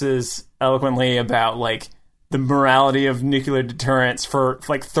waxes eloquently about like the morality of nuclear deterrence for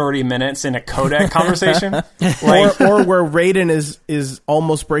like 30 minutes in a codec conversation. Like, or where Raiden is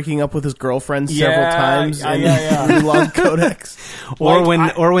almost breaking up with his girlfriend several times in really long codecs. Or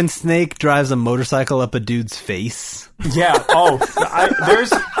when Snake drives a motorcycle up a dude's face. Yeah. Oh,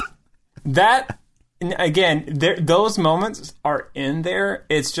 there's that. Again, those moments are in there.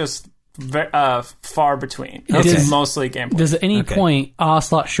 It's just far between. It's mostly gameplay. Does at any point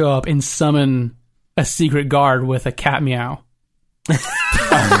Ocelot show up and summon a secret guard with a cat meow?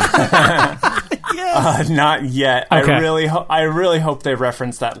 Not yet. Okay. I really hope they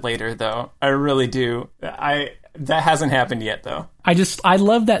reference that later, though. I really do. That hasn't happened yet, though. I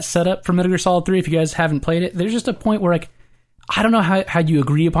love that setup for Metal Gear Solid 3. If you guys haven't played it, there's just a point where, like, I don't know how you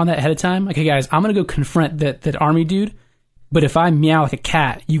agree upon that ahead of time. Like, hey guys, I'm gonna go confront that army dude, but if I meow like a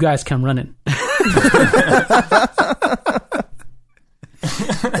cat, you guys come running.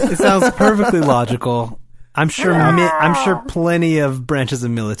 It sounds perfectly logical. I'm sure plenty of branches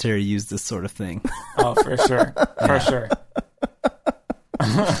of military use this sort of thing. Oh, for sure. For sure.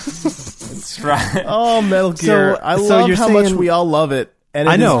 That's right. Oh, Metal Gear. I love how much we all love it. And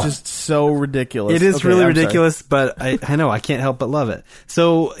it is just so ridiculous. It is really ridiculous, but I know, I can't help but love it.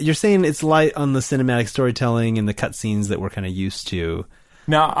 So you're saying it's light on the cinematic storytelling and the cutscenes that we're kind of used to.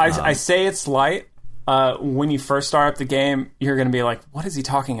 Now, I say it's light. When you first start up the game, you're going to be like, what is he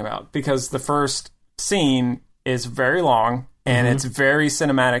talking about? Because the first scene is very long, and it's very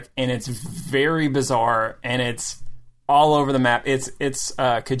cinematic, and it's very bizarre, and it's all over the map. It's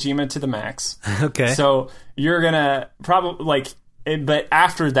Kojima to the max. Okay. So you're going to probably, like... but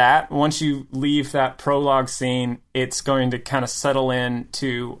after that, once you leave that prologue scene, it's going to kind of settle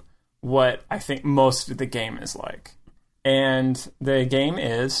into what I think most of the game is like. And the game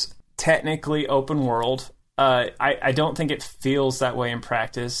is technically open world. I don't think it feels that way in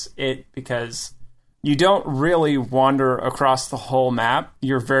practice. Because you don't really wander across the whole map.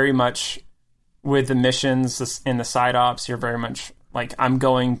 You're very much, with the missions and the side ops, you're very much... like, I'm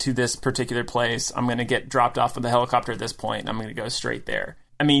going to this particular place. I'm going to get dropped off with a helicopter at this point, and I'm going to go straight there.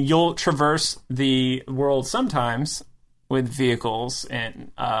 I mean, you'll traverse the world sometimes with vehicles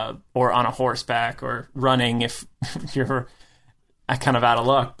and or on a horseback or running if you're kind of out of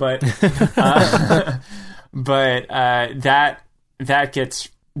luck. But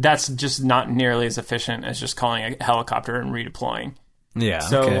that's just not nearly as efficient as just calling a helicopter and redeploying. Yeah.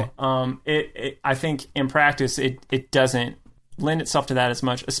 So I think in practice it doesn't lend itself to that as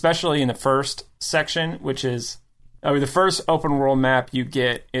much, especially in the first section, which is the first open world map you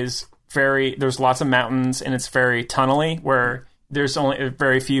get is there's lots of mountains, and it's very tunnely, where there's only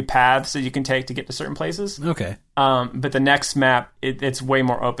very few paths that you can take to get to certain places. Okay. But the next map, it's way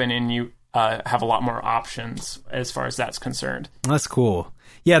more open, and you have a lot more options as far as that's concerned. That's cool.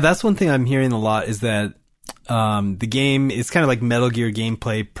 Yeah, that's one thing I'm hearing a lot, is that the game is kind of like Metal Gear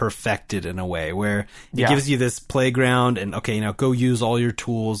gameplay perfected in a way, where it gives you this playground and, go use all your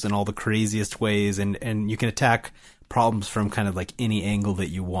tools in all the craziest ways, and you can attack problems from kind of like any angle that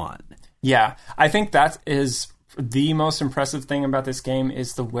you want. Yeah. I think that is the most impressive thing about this game,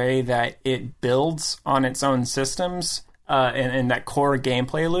 is the way that it builds on its own systems and that core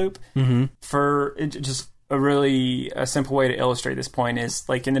gameplay loop. Mm-hmm. For just a simple way to illustrate this point is,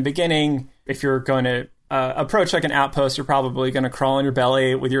 like, in the beginning, if you're going to approach like an outpost, you're probably going to crawl on your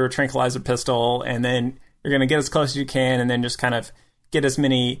belly with your tranquilizer pistol, and then You're going to get as close as you can and then just kind of get as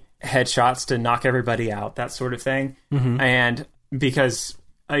many headshots to knock everybody out, that sort of thing. And because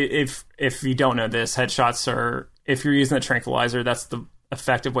if you don't know this, headshots are, if you're using the tranquilizer, that's the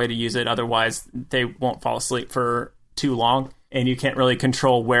effective way to use it. Otherwise, they won't fall asleep for too long, and you can't really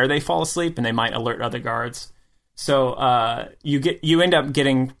control where they fall asleep, and they might alert other guards. So you end up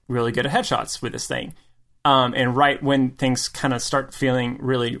getting really good at headshots with this thing. And right when things kind of start feeling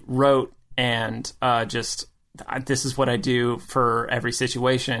really rote and just this is what I do for every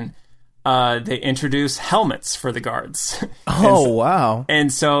situation, they introduce helmets for the guards. Wow.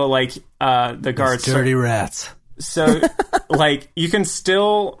 And so like the guards Those dirty rats. So like you can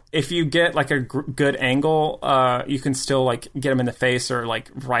still, if you get like a good angle, you can still like get them in the face or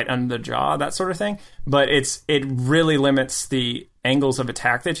like right under the jaw, that sort of thing. But it really limits the angles of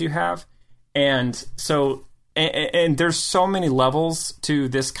attack that you have. And so and there's so many levels to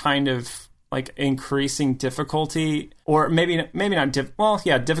this kind of like increasing difficulty, or maybe not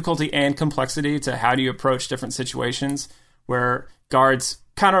difficulty and complexity to how do you approach different situations where guards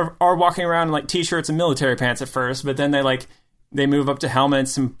kind of are walking around in like t-shirts and military pants at first, but then they move up to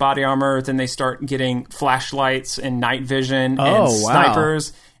helmets and body armor, then they start getting flashlights and night vision and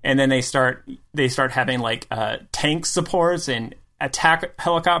snipers, and then they start having like tank supports and attack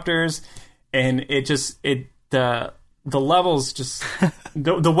helicopters, and the levels just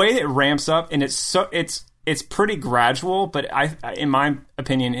the way it ramps up, and it's pretty gradual, but in my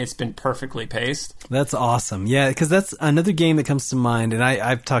opinion, it's been perfectly paced. That's awesome. Yeah, because that's another game that comes to mind, and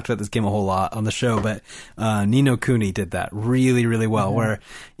I've talked about this game a whole lot on the show, but Ni no Kuni did that really, really well, where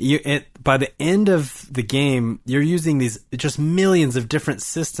by the end of the game, you're using these just millions of different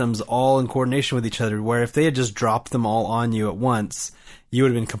systems all in coordination with each other, where if they had just dropped them all on you at once, you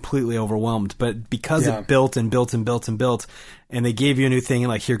would have been completely overwhelmed. But because it built and built and built and built, and they gave you a new thing, and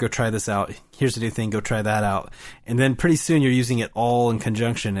like, here, go try this out. Here's a new thing, go try that out. And then pretty soon you're using it all in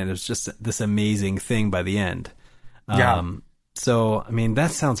conjunction, and it's just this amazing thing by the end. So, I mean,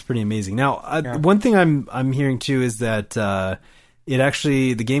 that sounds pretty amazing. Now, one thing I'm hearing too is that the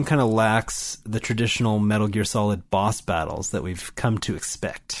game kind of lacks the traditional Metal Gear Solid boss battles that we've come to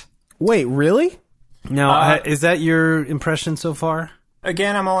expect. Wait, really? Now, is that your impression so far?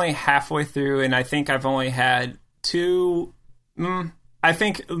 Again, I'm only halfway through, and I think I've only had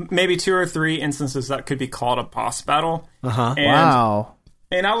maybe 2 or 3 instances that could be called a boss battle. Wow.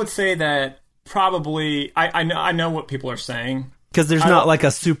 And I would say that probably, I know what people are saying. Because there's not like a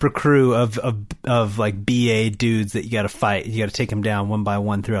super crew of like BA dudes that you got to fight. You got to take them down one by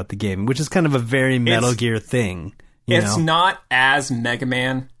one throughout the game, which is kind of a very Metal Gear thing. It's not as Mega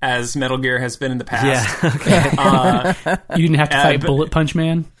Man as Metal Gear has been in the past. Yeah, okay. You didn't have to fight Bullet Punch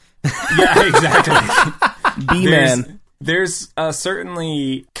Man? Yeah, exactly. B-Man. There's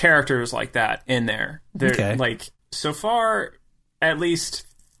certainly characters like that in there. Like, so far, at least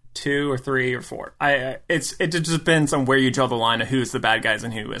 2 or 3 or 4. It just depends on where you draw the line of who's the bad guys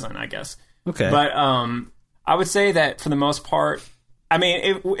and who isn't, I guess. Okay. But I would say that for the most part, I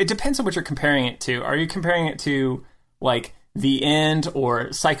mean, it depends on what you're comparing it to. Are you comparing it to like The End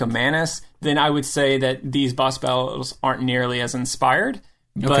or Psycho Mantis? Then I would say that these boss battles aren't nearly as inspired.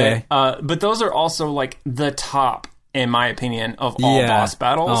 But but those are also like the top, in my opinion, of all boss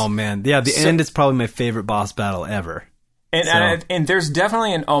battles. Oh man, yeah, The End is probably my favorite boss battle ever. And there's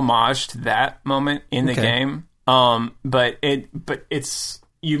definitely an homage to that moment in the game. But it's,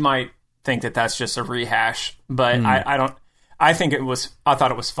 you might think that that's just a rehash, but I don't. I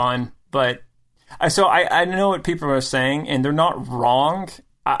thought it was fun, but so I know what people are saying, and they're not wrong.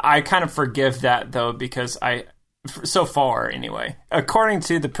 I kind of forgive that though, because so far anyway, according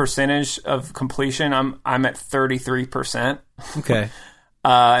to the percentage of completion, I'm at 33%. Okay.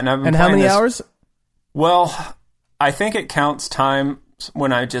 And how many hours? Well, I think it counts time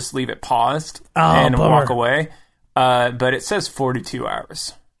when I just leave it paused and walk away. But it says 42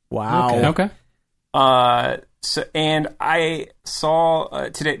 hours. Wow. Okay. So, and I saw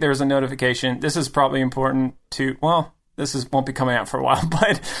today there was a notification. This is probably important to. Well, won't be coming out for a while,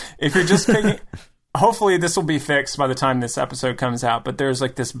 but if you're just picking, hopefully this will be fixed by the time this episode comes out. But there's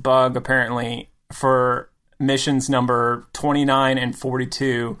like this bug apparently for missions number 29 and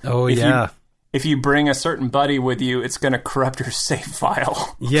 42. Oh, If you bring a certain buddy with you, it's going to corrupt your save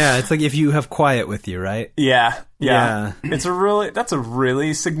file. Yeah, it's like if you have Quiet with you, right? Yeah. That's a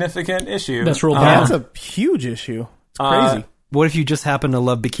really significant issue. That's real bad. That's a huge issue. It's crazy. What if you just happen to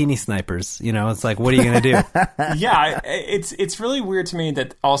love bikini snipers? You know, it's like, what are you going to do? Yeah, it's really weird to me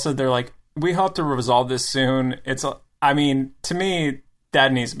that also they're like, we hope to resolve this soon. I mean, to me,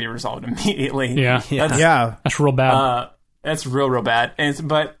 that needs to be resolved immediately. Yeah. Yeah. That's real bad. That's real bad.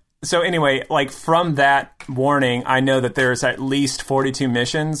 But So anyway, like from that warning, I know that there's at least 42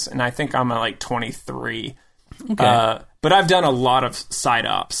 missions, and I think I'm at like 23. Okay. But I've done a lot of side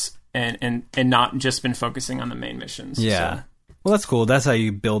ops and not just been focusing on the main missions. Yeah. So. Well, that's cool. That's how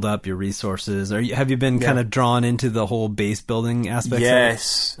you build up your resources. Have you been kind of drawn into the whole base building aspect?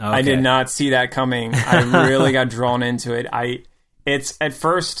 Yes. Okay. I did not see that coming. I really got drawn into it. It's at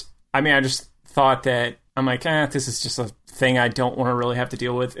first, I mean, I just thought that, I'm like, this is just a thing I don't want to really have to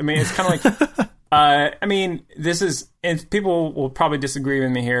deal with. I mean, it's kind of like, I mean, this is, and people will probably disagree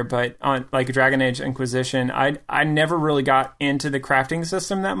with me here, but on like Dragon Age Inquisition, I never really got into the crafting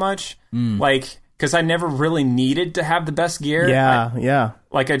system that much. Like, because I never really needed to have the best gear. Yeah.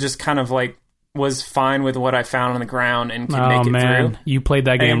 Like, I just kind of like was fine with what I found on the ground and could make it through. You played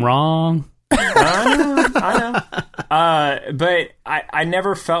that game wrong. I know. But I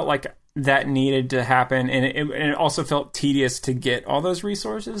never felt like that needed to happen, and it also felt tedious to get all those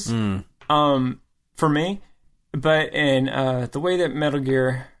resources for me. But in the way that Metal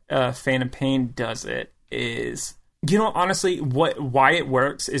Gear Phantom Pain does it is, honestly, why it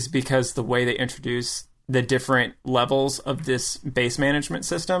works is because the way they introduce the different levels of this base management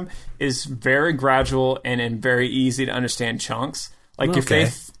system is very gradual and in very easy to understand chunks. Like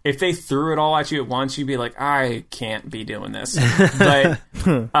if they threw it all at you at once, you'd be like, I can't be doing this.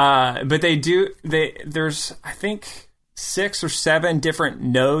 But they do. There's I think 6 or 7 different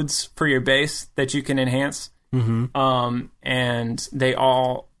nodes for your base that you can enhance. And they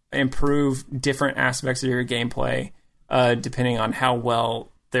all improve different aspects of your gameplay depending on how well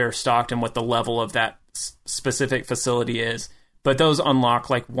they're stocked and what the level of that specific facility is. But those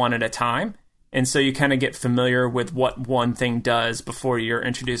unlock like one at a time. And so you kind of get familiar with what one thing does before you're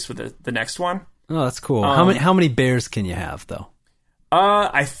introduced with the next one. Oh, that's cool. How many bears can you have, though?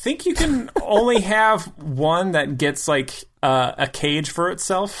 I think you can only have one that gets like a cage for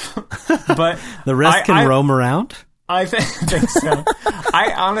itself, but the rest can roam around. I think so.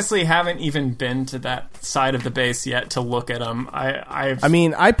 I honestly haven't even been to that side of the base yet to look at them. I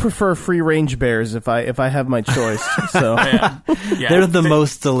mean, I prefer free range bears if I have my choice. So yeah, they're the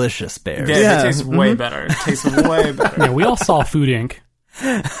most delicious bears. Yeah, they taste way better. It tastes way better. Yeah, we all saw Food Inc.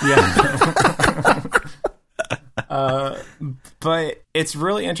 Yeah. But it's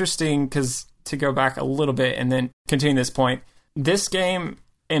really interesting because to go back a little bit and then continue this point, this game,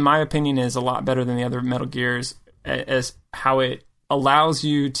 in my opinion, is a lot better than the other Metal Gears as how it allows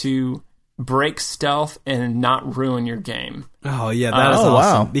you to break stealth and not ruin your game. Oh yeah, that is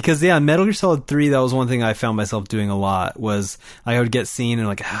awesome. Wow. Because Metal Gear Solid 3, that was one thing I found myself doing a lot, was I would get seen and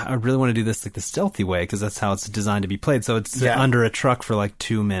like, I really want to do this like the stealthy way because that's how it's designed to be played. So it's under a truck for like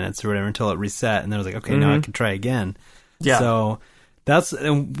 2 minutes or whatever until it reset, and then I was like, okay, now I can try again. Yeah. So that's,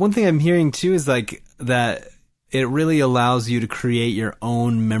 and one thing I'm hearing too is like that it really allows you to create your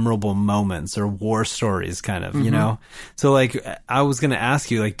own memorable moments or war stories, kind of, you know? So, like, I was going to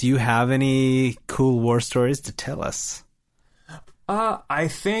ask you, like, do you have any cool war stories to tell us? I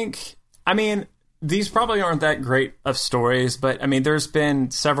mean, these probably aren't that great of stories, but, I mean, there's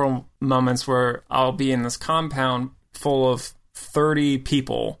been several moments where I'll be in this compound full of 30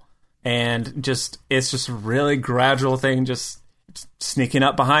 people, and it's just a really gradual thing, just sneaking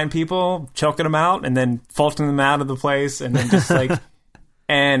up behind people, choking them out, and then faulting them out of the place, and then just like,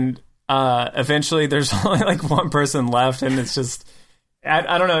 and eventually there's only like one person left, and it's just,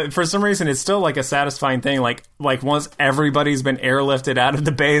 I don't know, for some reason it's still like a satisfying thing, like once everybody's been airlifted out of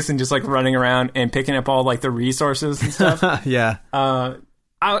the base and just like running around and picking up all like the resources and stuff. Yeah.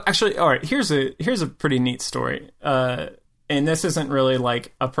 Actually, all right, here's a pretty neat story, and this isn't really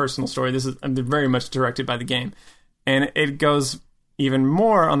like a personal story. This is very much directed by the game. And it goes even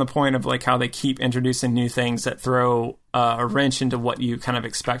more on the point of like how they keep introducing new things that throw a wrench into what you kind of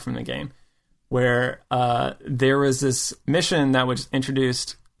expect from the game. Where there was this mission that was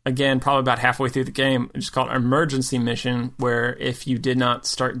introduced, again, probably about halfway through the game, which is called Emergency Mission, where if you did not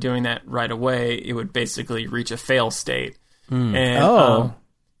start doing that right away, it would basically reach a fail state.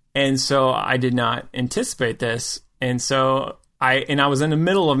 And so I did not anticipate this. And so I was in the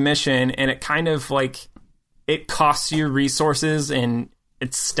middle of mission, and it kind of like, it costs you resources and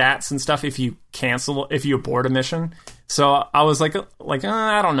its stats and stuff if you abort a mission. So I was like,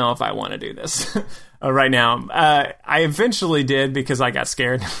 I don't know if I want to do this right now. I eventually did because I got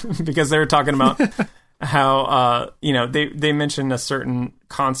scared because they were talking about how, they mentioned a certain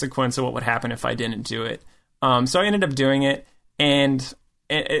consequence of what would happen if I didn't do it. So I ended up doing it. And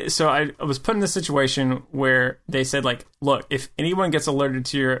so I was put in this situation where they said, like, look, if anyone gets alerted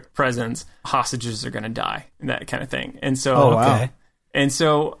to your presence, hostages are going to die, and that kind of thing. And so, wow. And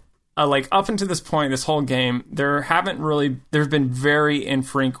so like up until this point, this whole game, there've been very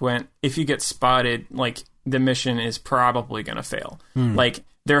infrequent. If you get spotted, like the mission is probably going to fail. Like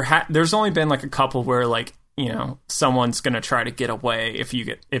there's only been like a couple where like, you know, someone's going to try to get away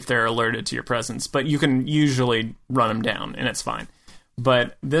if they're alerted to your presence, but you can usually run them down and it's fine.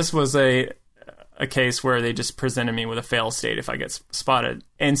 But this was a case where they just presented me with a fail state if I get spotted.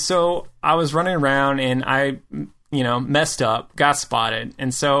 And so I was running around and I, you know, messed up, got spotted.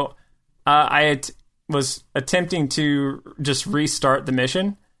 And so was attempting to just restart the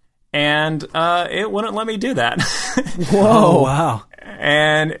mission and it wouldn't let me do that. Whoa. Oh, wow.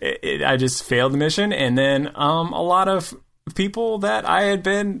 And I just failed the mission. And then a lot of people that I had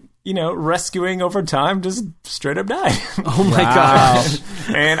been, you know, rescuing over time just straight up died. Oh my gosh.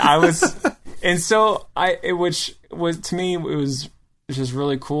 And so which was, to me, it was just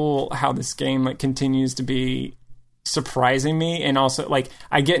really cool how this game like continues to be surprising me. And also like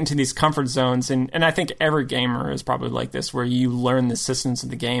I get into these comfort zones and I think every gamer is probably like this, where you learn the systems of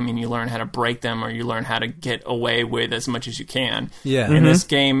the game and you learn how to break them, or you learn how to get away with as much as you can. Yeah. And this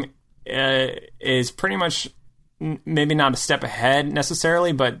game is pretty much maybe not a step ahead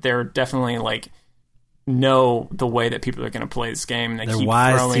necessarily, but they're definitely like know the way that people are going to play this game, and they keep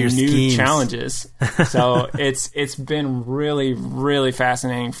throwing new schemes. Challenges. So it's been really, really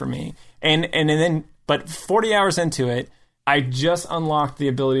fascinating for me. And then, but 40 hours into it, I just unlocked the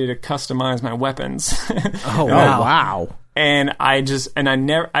ability to customize my weapons. Oh wow. And I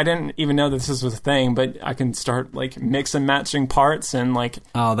didn't even know that this was a thing, but I can start like mix and matching parts and like,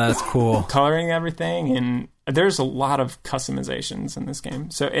 oh, that's cool, coloring everything. And there's a lot of customizations in this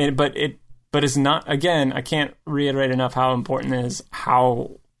game. So, but it's not, again, I can't reiterate enough how important it is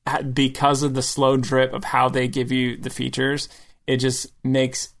because of the slow drip of how they give you the features, it just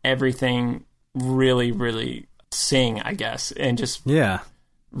makes everything really, really sing, I guess, and just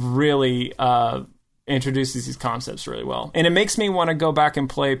really introduces these concepts really well. And it makes me want to go back and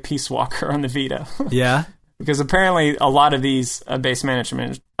play Peace Walker on the Vita. Yeah. Because apparently a lot of these base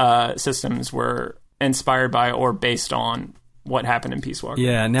management systems were inspired by or based on what happened in Peace Walker.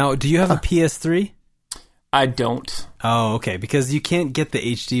 Yeah. Now, do you have a PS3? I don't. Oh, okay. Because you can't get the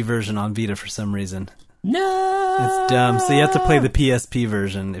HD version on Vita for some reason. No. It's dumb. So you have to play the PSP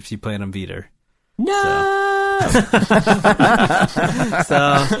version if you play it on Vita. No. So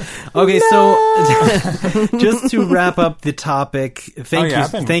just to wrap up the topic,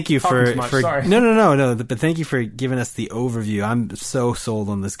 thank you for no, but thank you for giving us the overview. I'm so sold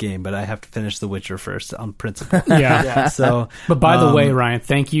on this game, but I have to finish The Witcher first on principle. Yeah. So, but by the way, Ryan,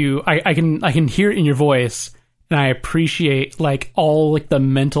 thank you. I can hear it in your voice, and I appreciate like all like the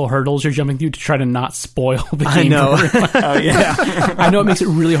mental hurdles you're jumping through to try to not spoil the game. I know. Oh yeah. I know it makes it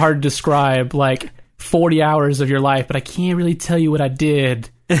really hard to describe like 40 hours of your life, but I can't really tell you what I did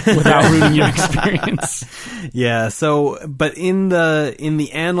without ruining your experience. Yeah. So, but in the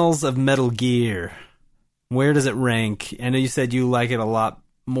annals of Metal Gear, where does it rank? I know you said you like it a lot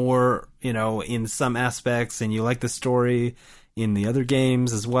more, you know, in some aspects, and you like the story in the other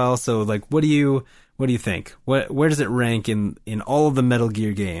games as well. So, like, what do you think? Where does it rank in all of the Metal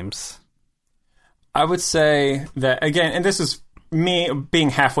Gear games? I would say that, again, and this is me being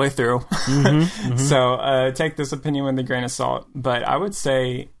halfway through, so take this opinion with a grain of salt, but I would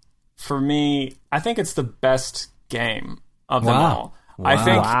say for me, I think it's the best game of them all.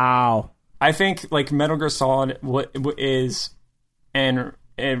 I think like Metal Gear Solid is, and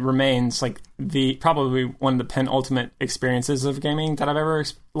it remains like probably one of the penultimate experiences of gaming that I've ever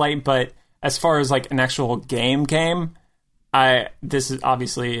like. But as far as like an actual game, this is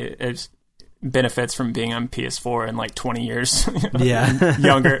obviously benefits from being on PS4 and like 20 years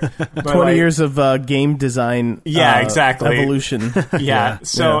younger. But 20 years of game design exactly. evolution.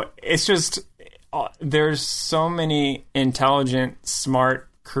 So it's just, there's so many intelligent, smart,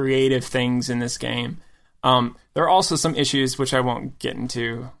 creative things in this game. There are also some issues, which I won't get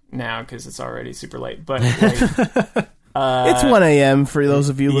into now because it's already super late. But like, it's 1 a.m. for those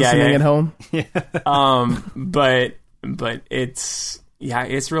of you listening at home. But it's... Yeah,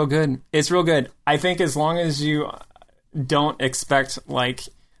 it's real good. It's real good. I think as long as you don't expect like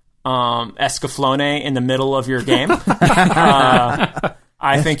Escaflowne in the middle of your game,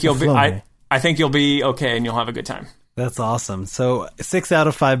 I think you'll be okay and you'll have a good time. That's awesome. So 6 out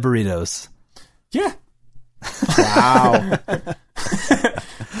of 5 burritos. Yeah. Wow.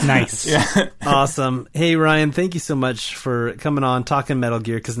 Nice. Yeah. Awesome. Hey, Ryan, thank you so much for coming on, talking Metal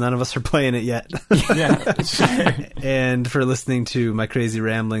Gear, because none of us are playing it yet. Yeah. Sure. And for listening to my crazy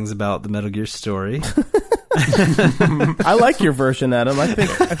ramblings about the Metal Gear story. I like your version, Adam. I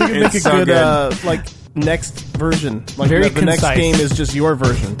think it'd make a good like next version. Like Very the next game is just your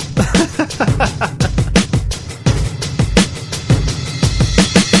version.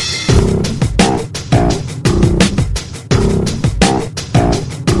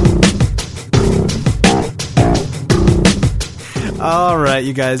 All right,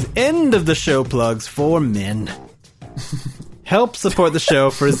 you guys. End of the show plugs for men. Help support the show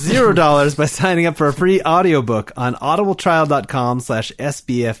for $0 by signing up for a free audiobook on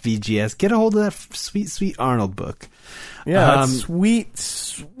audibletrial.com/SBFVGS. Get a hold of that sweet, sweet Arnold book. Yeah, sweet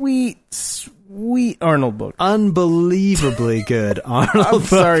Arnold book. Unbelievably good Arnold I'm book.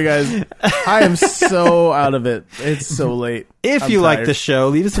 sorry, guys. I am so out of it. It's so late. If I'm you like tired. the show,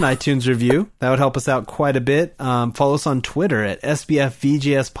 leave us an iTunes review. That would help us out quite a bit. Follow us on Twitter at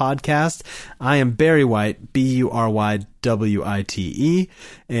SBFVGS Podcast. I am Barry White, BURYWITE.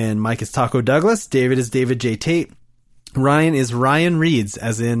 And Mike is Taco Douglas. David is David J. Tate. Ryan is Ryan Reads,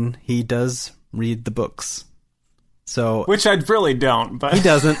 as in he does read the books. So Which I really don't, but he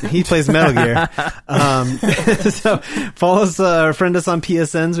doesn't. He plays Metal Gear. So follow us, friend us on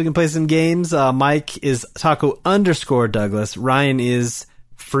PSNs. We can play some games. Mike is Taco_Douglas. Ryan is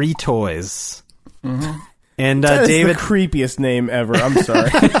Free Toys. Mm-hmm. And That is David, the creepiest name ever. I'm sorry.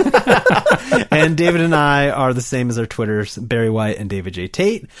 and David and I are the same as our Twitters, Barry White and David J.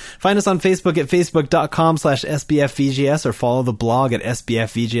 Tate. Find us on Facebook at facebook.com/SBFVGS or follow the blog at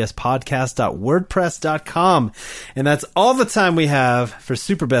sbfvgspodcast.wordpress.com. And that's all the time we have for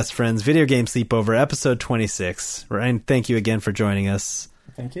Super Best Friends Video Game Sleepover, episode 26. Ryan, thank you again for joining us.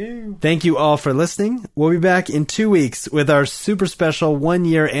 thank you. Thank you all for listening. We'll be back in 2 weeks with our super special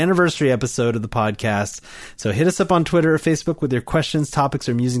 1-year anniversary episode of the podcast. So hit us up on Twitter or Facebook with your questions, topics,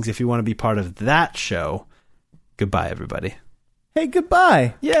 or musings if you want to be part of that show. Goodbye, everybody. Hey,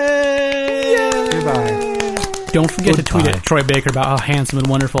 goodbye. Yay! Goodbye. Don't forget to tweet at Troy Baker about how handsome and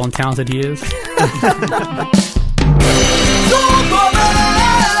wonderful and talented he is.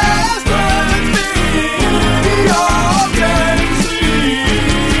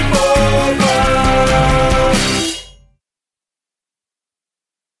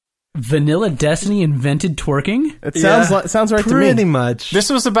 Vanilla Destiny invented twerking? It sounds right to me. Pretty much. This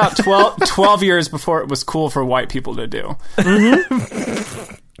was about 12 years before it was cool for white people to do.